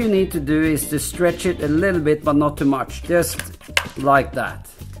 Now what you need to do is to stretch it a little bit, but not too much, just like that.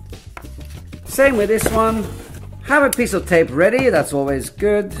 Same with this one. Have a piece of tape ready, that's always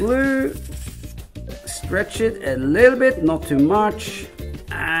good. Glue, stretch it a little bit, not too much,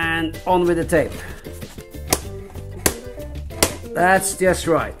 and on with the tape. That's just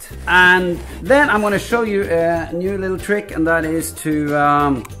right. And then I'm going to show you a new little trick, and that is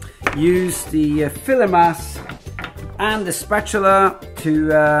to use the filler mask and the spatula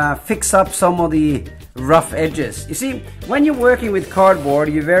to fix up some of the rough edges. You see, when you're working with cardboard,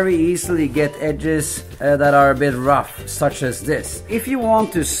 you very easily get edges that are a bit rough, such as this. If you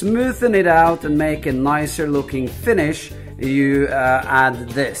want to smoothen it out and make a nicer looking finish, you add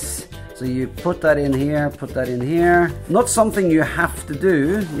this. So you put that in here, put that in here. Not something you have to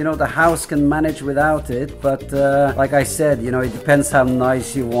do, you know, the house can manage without it, but like I said, you know, it depends how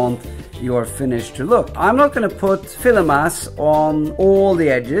nice you want your finish to look. I'm not going to put filler mask on all the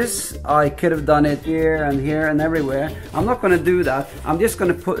edges. I could have done it here and everywhere. I'm not going to do that. I'm just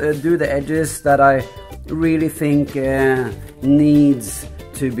going to do the edges that I really think needs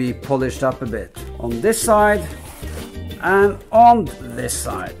to be polished up a bit. On this side and on this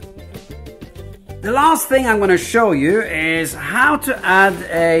side. The last thing I'm going to show you is how to add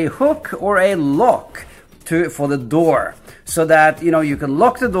a hook or a lock for the door, so that, you know, you can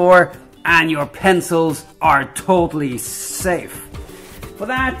lock the door and your pencils are totally safe. For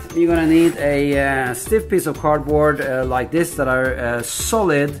that, you're going to need a stiff piece of cardboard like this, that are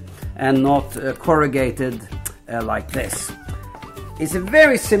solid and not corrugated like this. It's a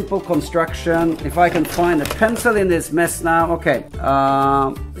very simple construction. If I can find a pencil in this mess now. Okay,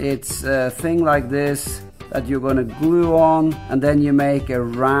 it's a thing like this that you're going to glue on, and then you make a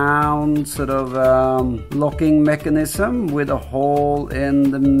round sort of locking mechanism with a hole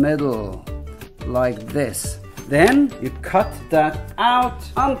in the middle like this. Then you cut that out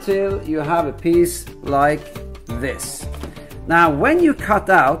until you have a piece like this. Now when you cut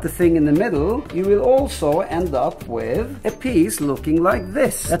out the thing in the middle, you will also end up with a piece looking like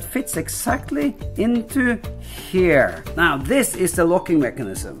this that fits exactly into here. Now this is the locking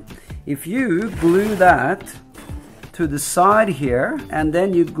mechanism. If you glue that to the side here and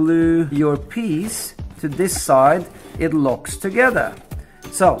then you glue your piece to this side, it locks together.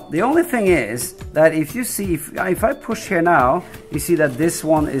 So the only thing is that if you see, if I push here now, you see that this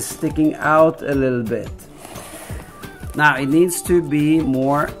one is sticking out a little bit. Now it needs to be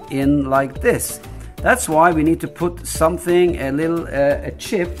more in like this. That's why we need to put something, a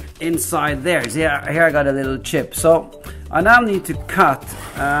chip inside there. See, here I got a little chip. So I now need to cut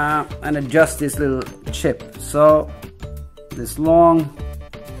and adjust this little chip. So this long,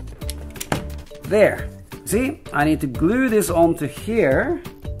 there. See, I need to glue this onto here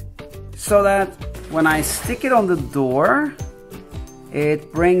so that when I stick it on the door,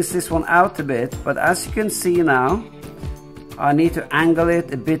 it brings this one out a bit. But as you can see now, I need to angle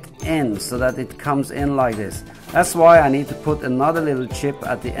it a bit in so that it comes in like this. That's why I need to put another little chip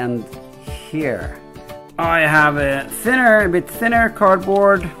at the end here. I have a bit thinner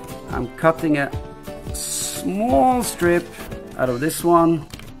cardboard. I'm cutting a small strip out of this one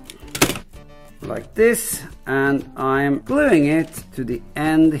like this, and I'm gluing it to the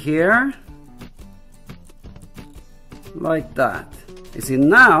end here like that. You see,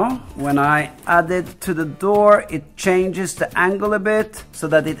 now when I add it to the door, it changes the angle a bit so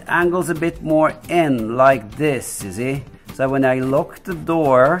that it angles a bit more in like this, you see. So when I lock the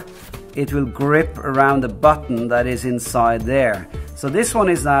door, it will grip around the button that is inside there. So this one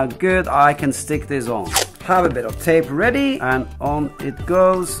is now good. I can stick this on. Have a bit of tape ready and on it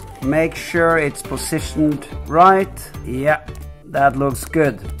goes. Make sure it's positioned right. Yeah, that looks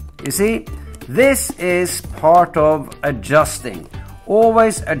good. You see, this is part of adjusting.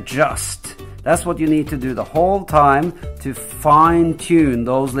 Always adjust. That's what you need to do the whole time to fine-tune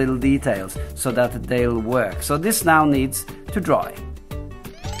those little details so that they'll work. So this now needs to dry.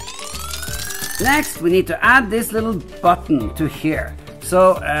 Next, we need to add this little button to here.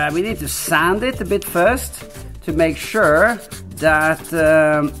 So we need to sand it a bit first to make sure that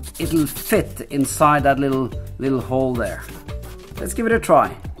it'll fit inside that little hole there. Let's give it a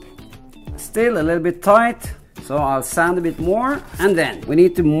try. Still a little bit tight, so I'll sand a bit more. And then we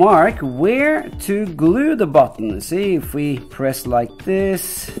need to mark where to glue the button. See, if we press like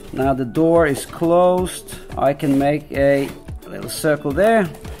this, now the door is closed. I can make a little circle there.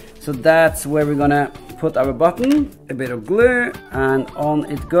 So that's where we're gonna put our button, a bit of glue, and on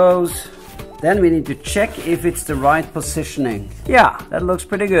it goes. Then we need to check if it's the right positioning. Yeah, that looks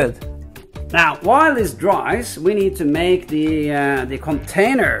pretty good. Now, while this dries, we need to make the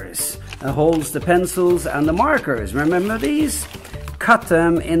containers that holds the pencils and the markers. Remember these? Cut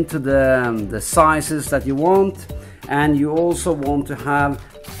them into the sizes that you want, and you also want to have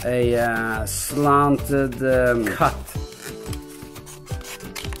a slanted cut.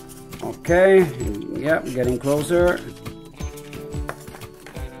 Okay, yeah, getting closer,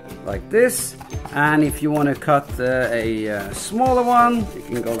 like this. And if you want to cut a smaller one, you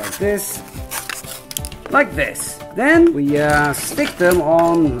can go like this, Then we stick them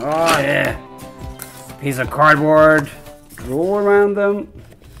on piece of cardboard, draw around them,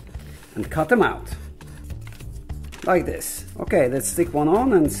 and cut them out, like this. Okay, let's stick one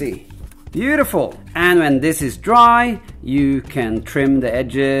on and see. Beautiful. And when this is dry, you can trim the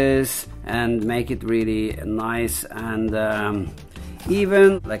edges and make it really nice and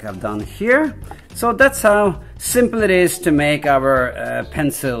even, like I've done here. So that's how simple it is to make our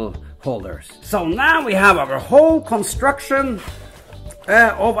pencil holders. So now we have our whole construction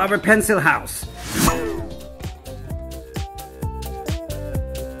of our pencil house.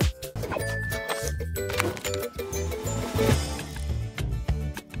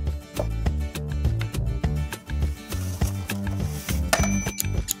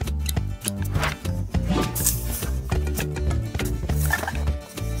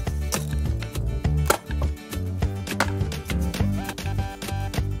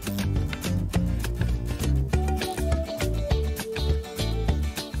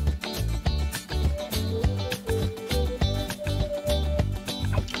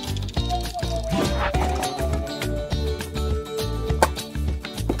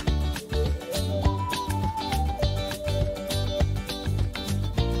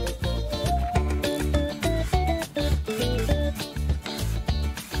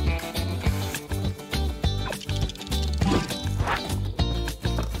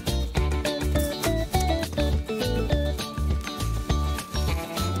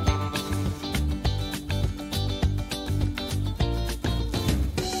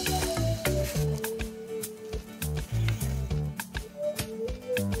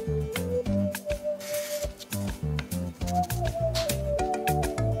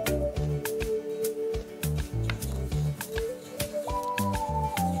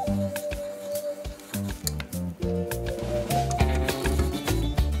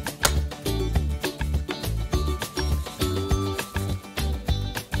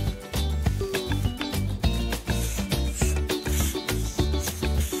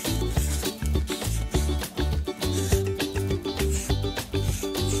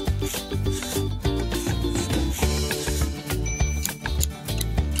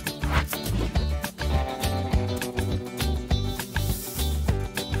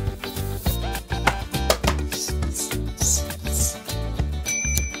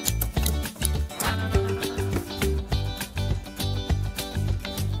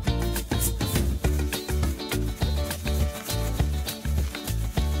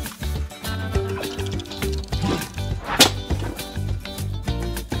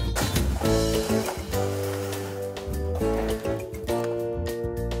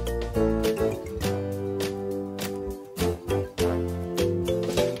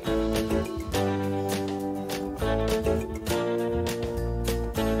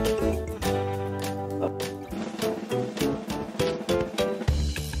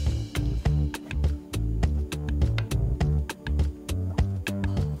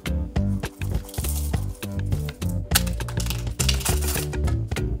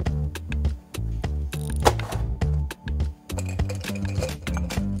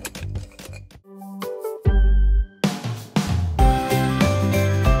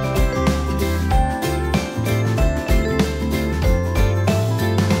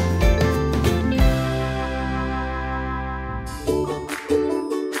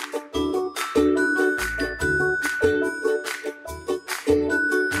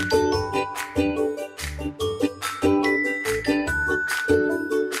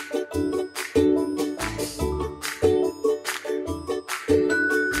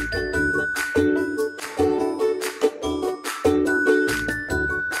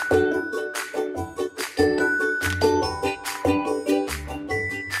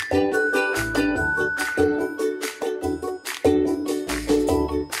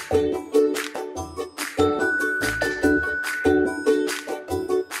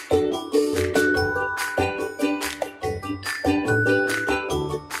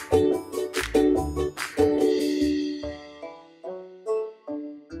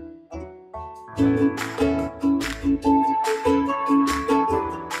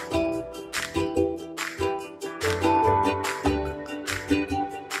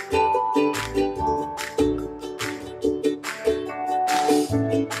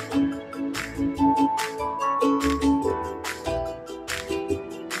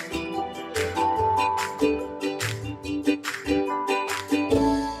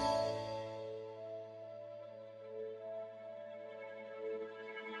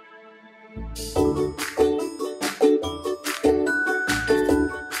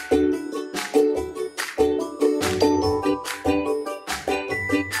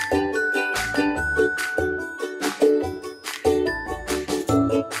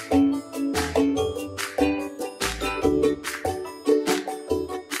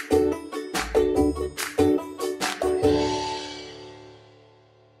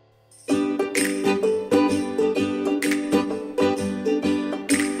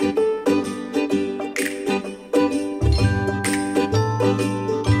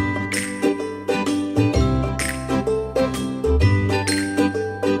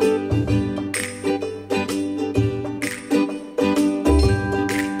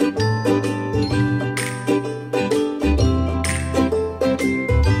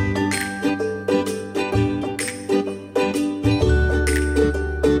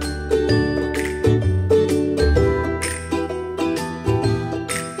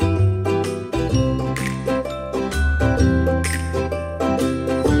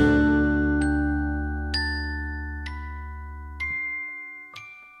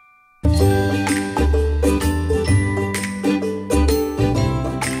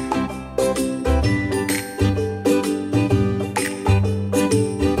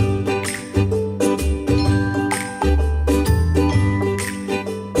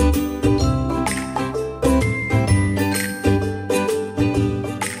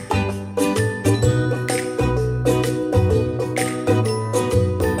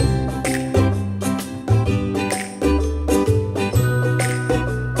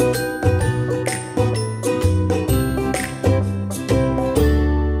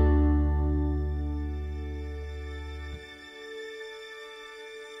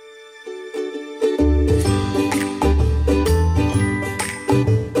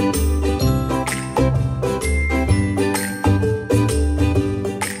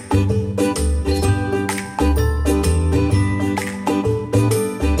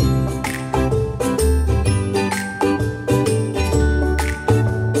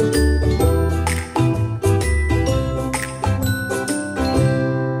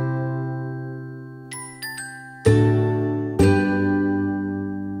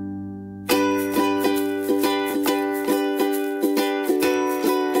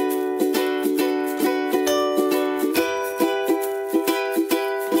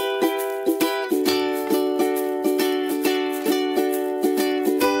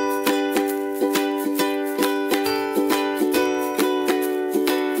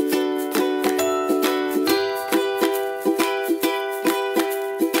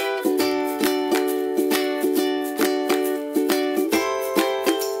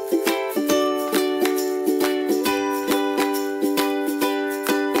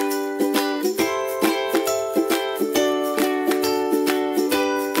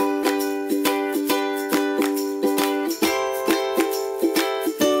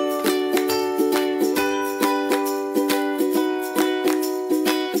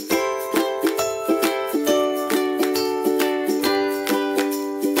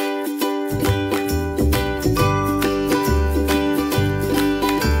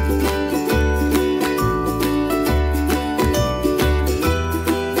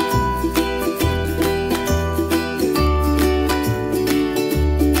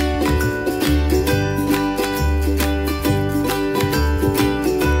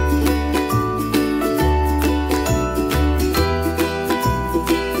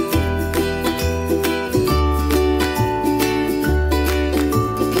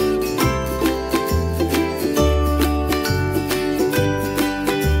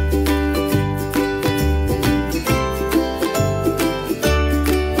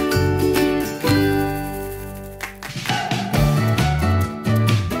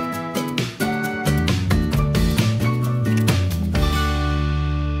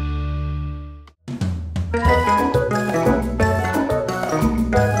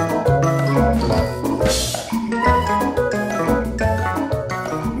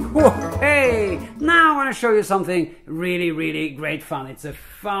 show you something really great fun. It's a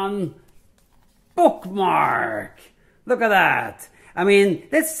fun bookmark. Look at that. I mean,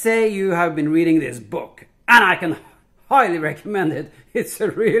 let's say you have been reading this book, and I can highly recommend it. It's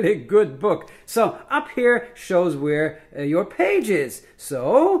a really good book. So up here shows where your page is.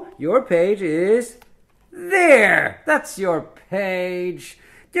 So your page is there. That's your page.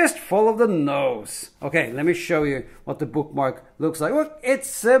 Just follow the nose. Okay, let me show you what the bookmark looks like. Look,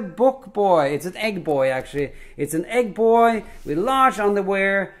 it's a book boy. It's an egg boy, actually. It's an egg boy with large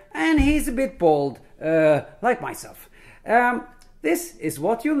underwear, and he's a bit bald, like myself. This is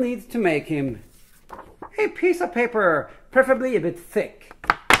what you'll need to make him. A piece of paper, preferably a bit thick.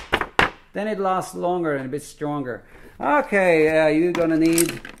 Then it lasts longer and a bit stronger. Okay, you're gonna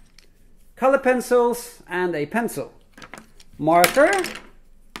need color pencils and a pencil. Marker,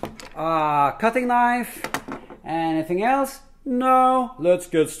 cutting knife, anything else? No, let's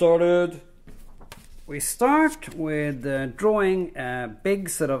get started. We start with drawing a big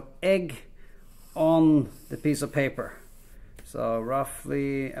sort of egg on the piece of paper. So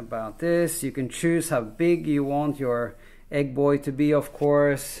roughly about this. You can choose how big you want your egg boy to be, of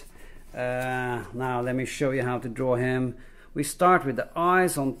course. Now let me show you how to draw him. We start with the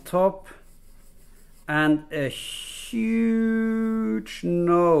eyes on top and a huge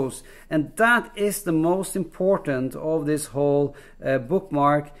nose, and that is the most important of this whole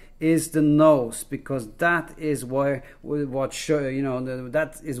bookmark, is the nose, because that is that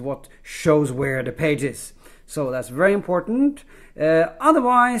is what shows where the page is. So that's very important.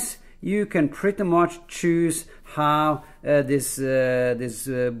 Otherwise, you can pretty much choose how this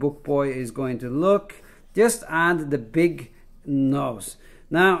book boy is going to look. Just add the big nose.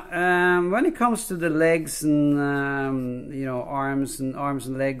 Now, when it comes to the legs and arms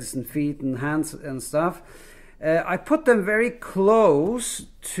and legs and feet and hands and stuff, I put them very close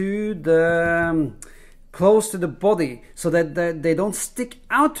to the body, so that they don't stick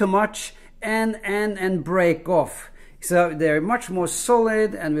out too much and break off. So they're much more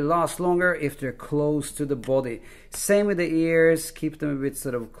solid and will last longer if they're close to the body. Same with the ears, keep them a bit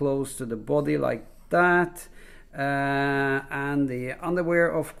sort of close to the body like that. And the underwear,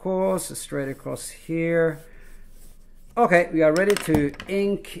 of course, straight across here. Okay, we are ready to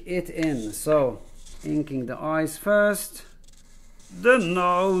ink it in. So inking the eyes first, the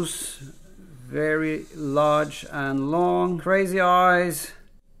nose, very large and long, crazy eyes,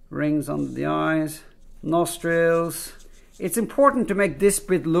 rings under the eyes, nostrils. It's important to make this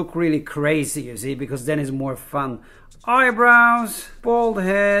bit look really crazy, you see, because then it's more fun. Eyebrows, bald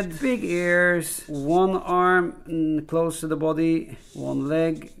head, big ears, one arm close to the body, one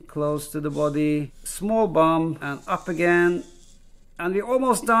leg close to the body, small bum, and up again. And we're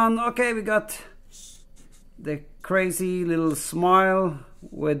almost done. Okay, we got the crazy little smile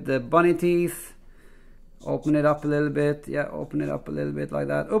with the bunny teeth. Open it up a little bit. Yeah, open it up a little bit like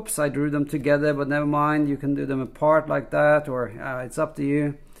that. Oops, I drew them together, but never mind. You can do them apart like that, or it's up to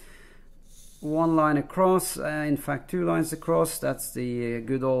you. One line across, in fact 2 lines across. That's the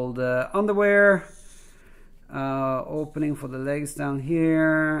good old underwear. Opening for the legs down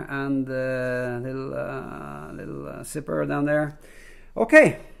here, and little zipper down there.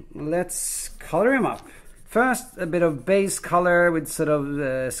 Okay, let's color him up. First, a bit of base color with sort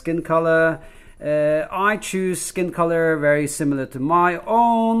of skin color. I choose skin color very similar to my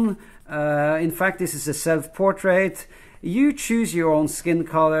own. In fact, this is a self-portrait. You choose your own skin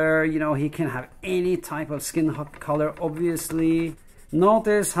color. You know, he can have any type of skin color, obviously.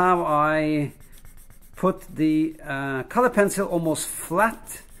 Notice how I put the color pencil almost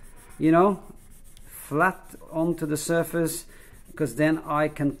flat, flat onto the surface, because then I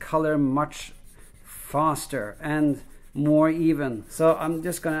can color much faster and more even. So I'm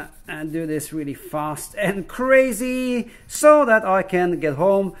just gonna do this really fast and crazy so that I can get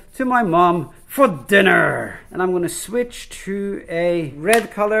home to my mom for dinner. And I'm gonna switch to a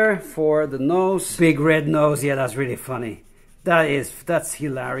red color for the nose. Big red nose. Yeah, that's really funny. That's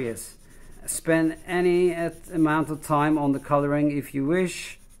hilarious. Spend any amount of time on the coloring if you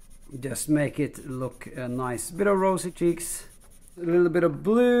wish. Just make it look nice. Bit of rosy cheeks, a little bit of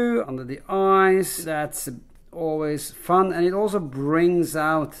blue under the eyes. That's always fun, and it also brings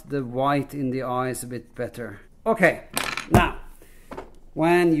out the white in the eyes a bit better. Okay, now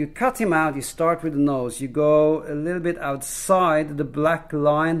when you cut him out, you start with the nose. You go a little bit outside the black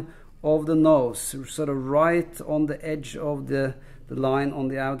line of the nose, sort of right on the edge of the line on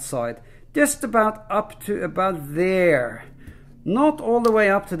the outside, just about up to about there. Not all the way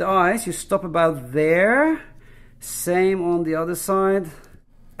up to the eyes. You stop about there. Same on the other side.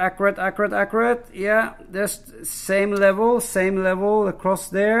 Accurate, accurate, accurate. Yeah, just same level across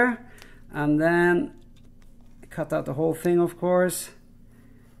there. And then cut out the whole thing, of course,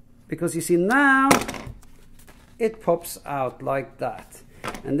 because you see now it pops out like that.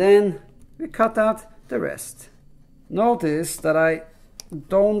 And then we cut out the rest. Notice that I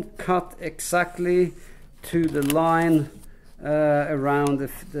don't cut exactly to the line around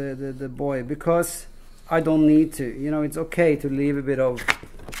the boy, because I don't need to. You know, it's okay to leave a bit of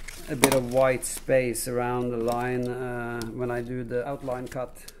white space around the line when I do the outline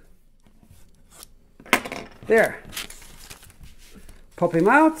cut. There. Pop him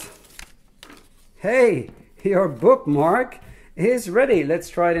out. Hey, your bookmark is ready. Let's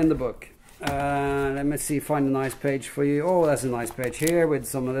try it in the book. Let me see, find a nice page for you. Oh, that's a nice page here with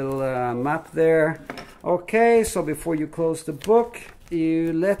some little map there. Okay, so before you close the book,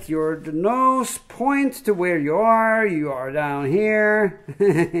 you let your nose point to where you are. You are down here,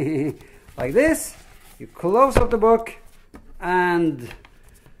 like this. You close up the book, and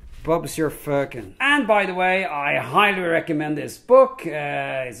Bob's your firkin. And by the way, I highly recommend this book.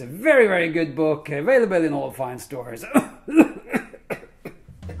 It's a very, very good book, available in all fine stores.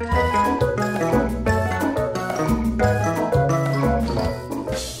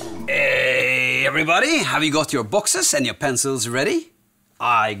 Hey everybody, have you got your boxes and your pencils ready?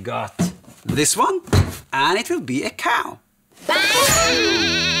 I got this one, and it will be a cow.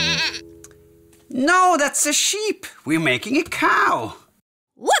 No, that's a sheep. We're making a cow.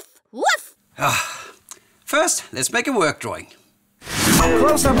 Woof, woof. First, let's make a work drawing.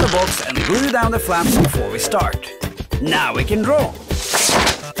 Close up the box and glue down the flaps before we start. Now we can draw.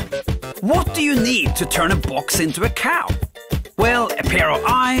 What do you need to turn a box into a cow? Well, a pair of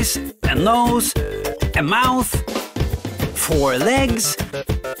eyes, a nose, a mouth, 4 legs,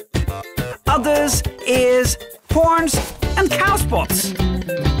 udders, ears, horns, and cow spots.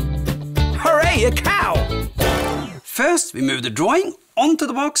 Hooray, a cow! First, we move the drawing onto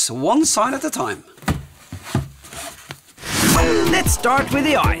the box one side at a time. Let's start with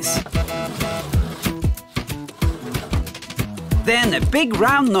the eyes. Then a big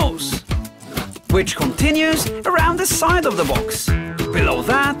round nose, which continues around the side of the box. Below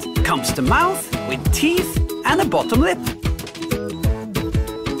that comes the mouth with teeth and a bottom lip.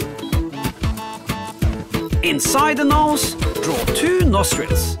 Inside the nose, draw 2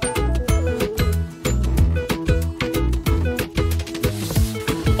 nostrils.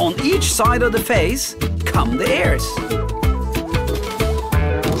 On each side of the face come the ears.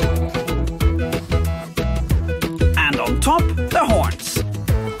 And on top, the horns.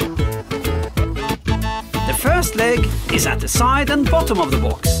 The first leg is at the side and bottom of the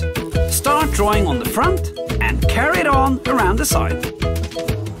box. Start drawing on the front and carry it on around the side.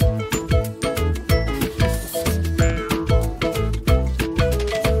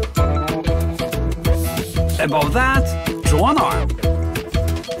 Above that, draw an arm.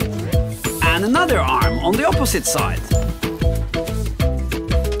 And another arm on the opposite side.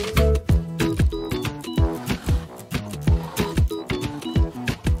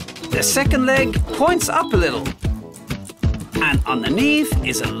 The second leg points up a little. And underneath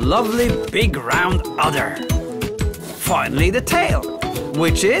is a lovely big round udder. Finally the tail,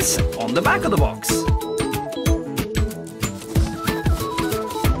 which is on the back of the box.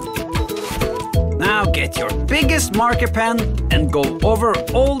 Now get your biggest marker pen and go over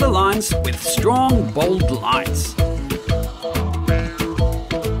all the lines with strong, bold lines.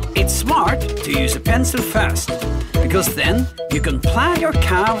 It's smart to use a pencil first, because then you can plan your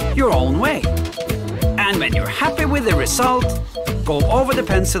cow your own way. And when you're happy with the result, go over the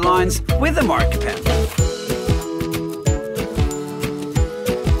pencil lines with the marker pen.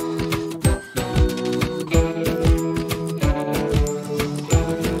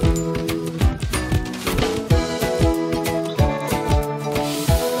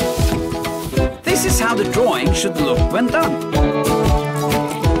 This is how the drawing should look when done.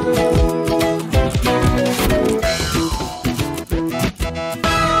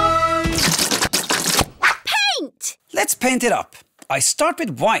 Let's paint it up. I start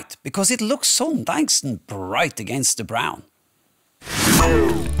with white because it looks so nice and bright against the brown.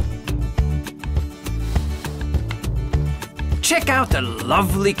 Check out the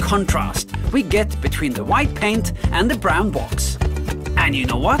lovely contrast we get between the white paint and the brown box. And you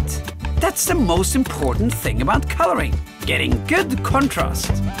know what? That's the most important thing about coloring, getting good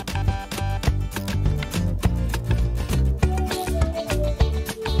contrast.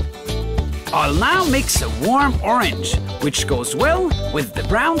 I'll now mix a warm orange, which goes well with the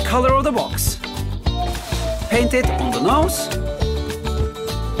brown color of the box. Paint it on the nose.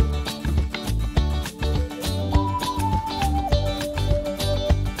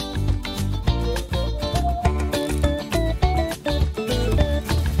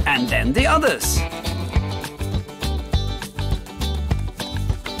 And then the others.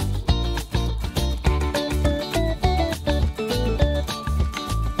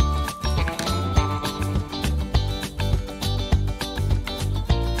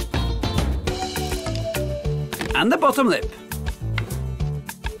 and the bottom lip.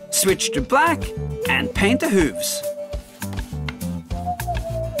 Switch to black and paint the hooves.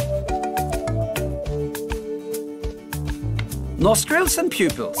 Nostrils and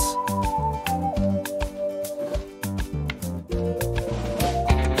pupils.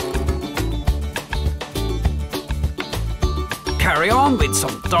 Carry on with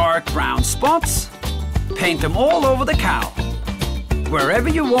some dark brown spots. Paint them all over the cow. Wherever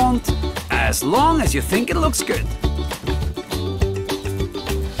you want, as long as you think it looks good.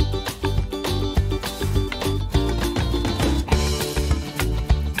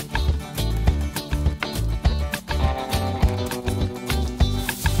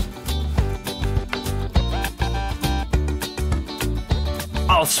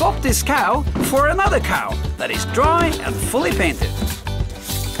 I'll swap this cow for another cow that is dry and fully painted.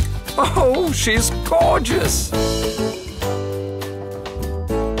 Oh, she's gorgeous!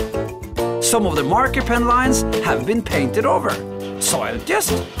 Some of the marker pen lines have been painted over, so I'll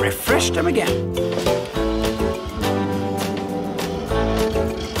just refresh them again.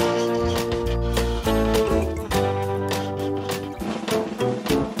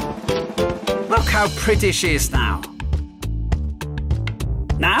 Look how pretty she is now.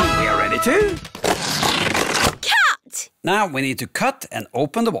 Now we are ready to... Cut! Now we need to cut and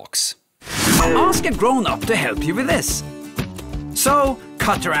open the box. Ask a grown-up to help you with this. So,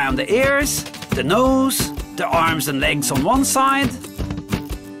 cut around the ears, the nose, the arms and legs on one side.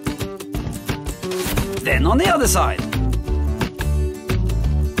 Then on the other side.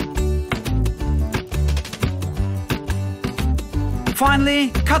 Finally,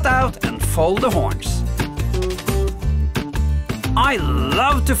 cut out and fold the horns. I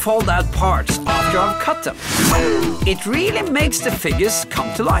love to fold out parts after I've cut them. It really makes the figures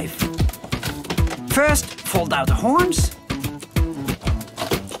come to life. First, fold out the horns.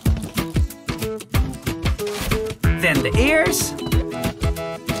 Then the ears.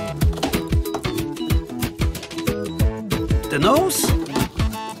 The nose.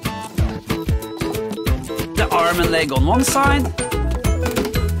 The arm and leg on one side.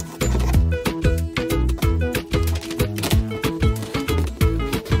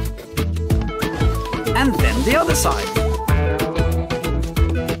 And then the other side.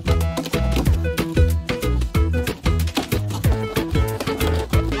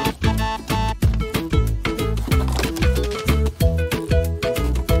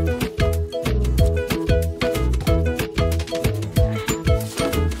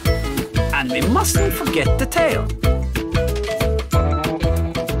 And we mustn't forget the tail.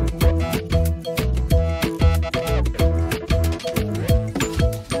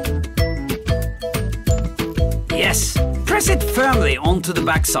 Yes, press it firmly onto the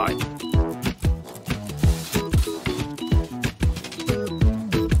backside.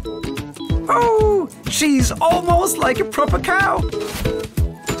 Oh, she's almost like a proper cow.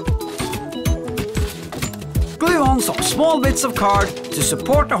 Glue on some small bits of card to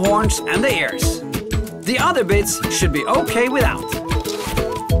support the horns and the ears. The other bits should be okay without.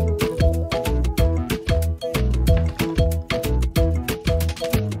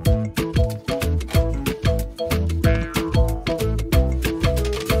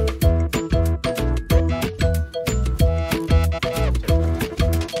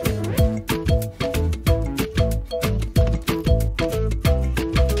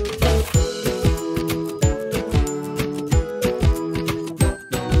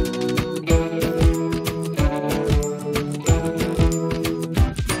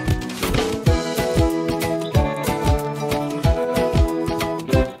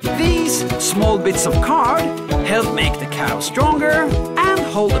 Small bits of card help make the cow stronger and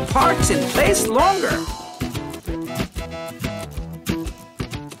hold the parts in place longer.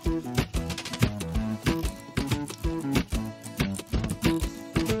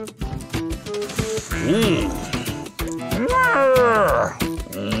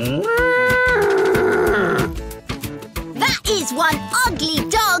 That is one ugly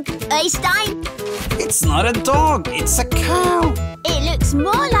dog, Eystein. It's not a dog, it's a cow. It looks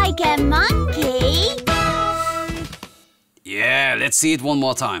more like a monkey. Yeah, let's see it one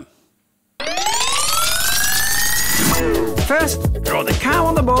more time. First, draw the cow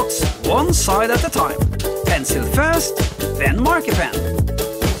on the box, one side at a time. Pencil first, then marker pen.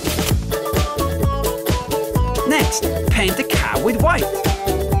 Next, paint the cow with white,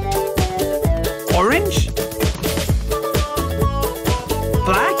 orange,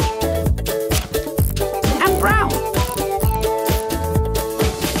 black, and brown.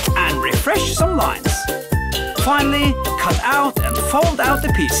 And refresh some lines. Finally, cut out and fold out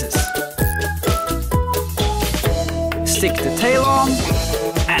the pieces. Stick the tail on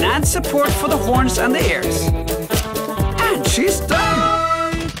and add support for the horns and the ears. she's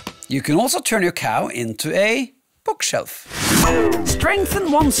done! You can also turn your cow into a bookshelf.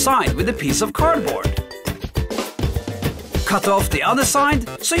 Strengthen one side with a piece of cardboard. Cut off the other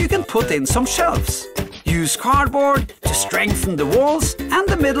side so you can put in some shelves. Use cardboard to strengthen the walls and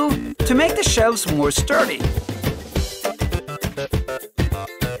the middle to make the shelves more sturdy.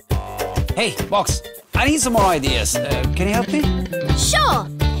 Hey, Box, I need some more ideas. Can you help me? Sure!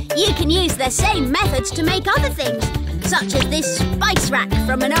 You can use the same methods to make other things, such as this spice rack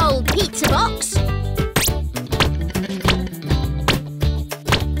from an old pizza box.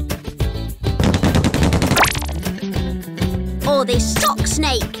 Or this sock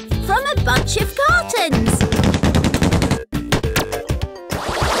snake from a bunch of cartons.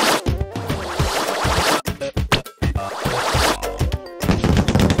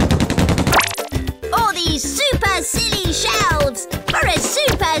 Or these super silly shelves for a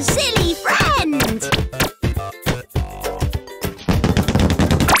super silly friend.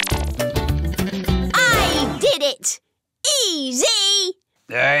 I did it! Easy!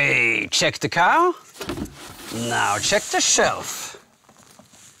 Hey, check the cow. Now check the shelf.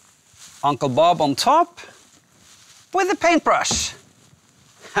 Uncle Bob on top with a paintbrush.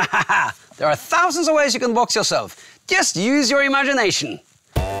 There are thousands of ways you can box yourself. Just use your imagination.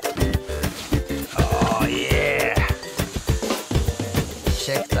 Oh yeah.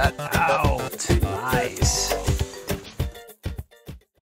 Check that out.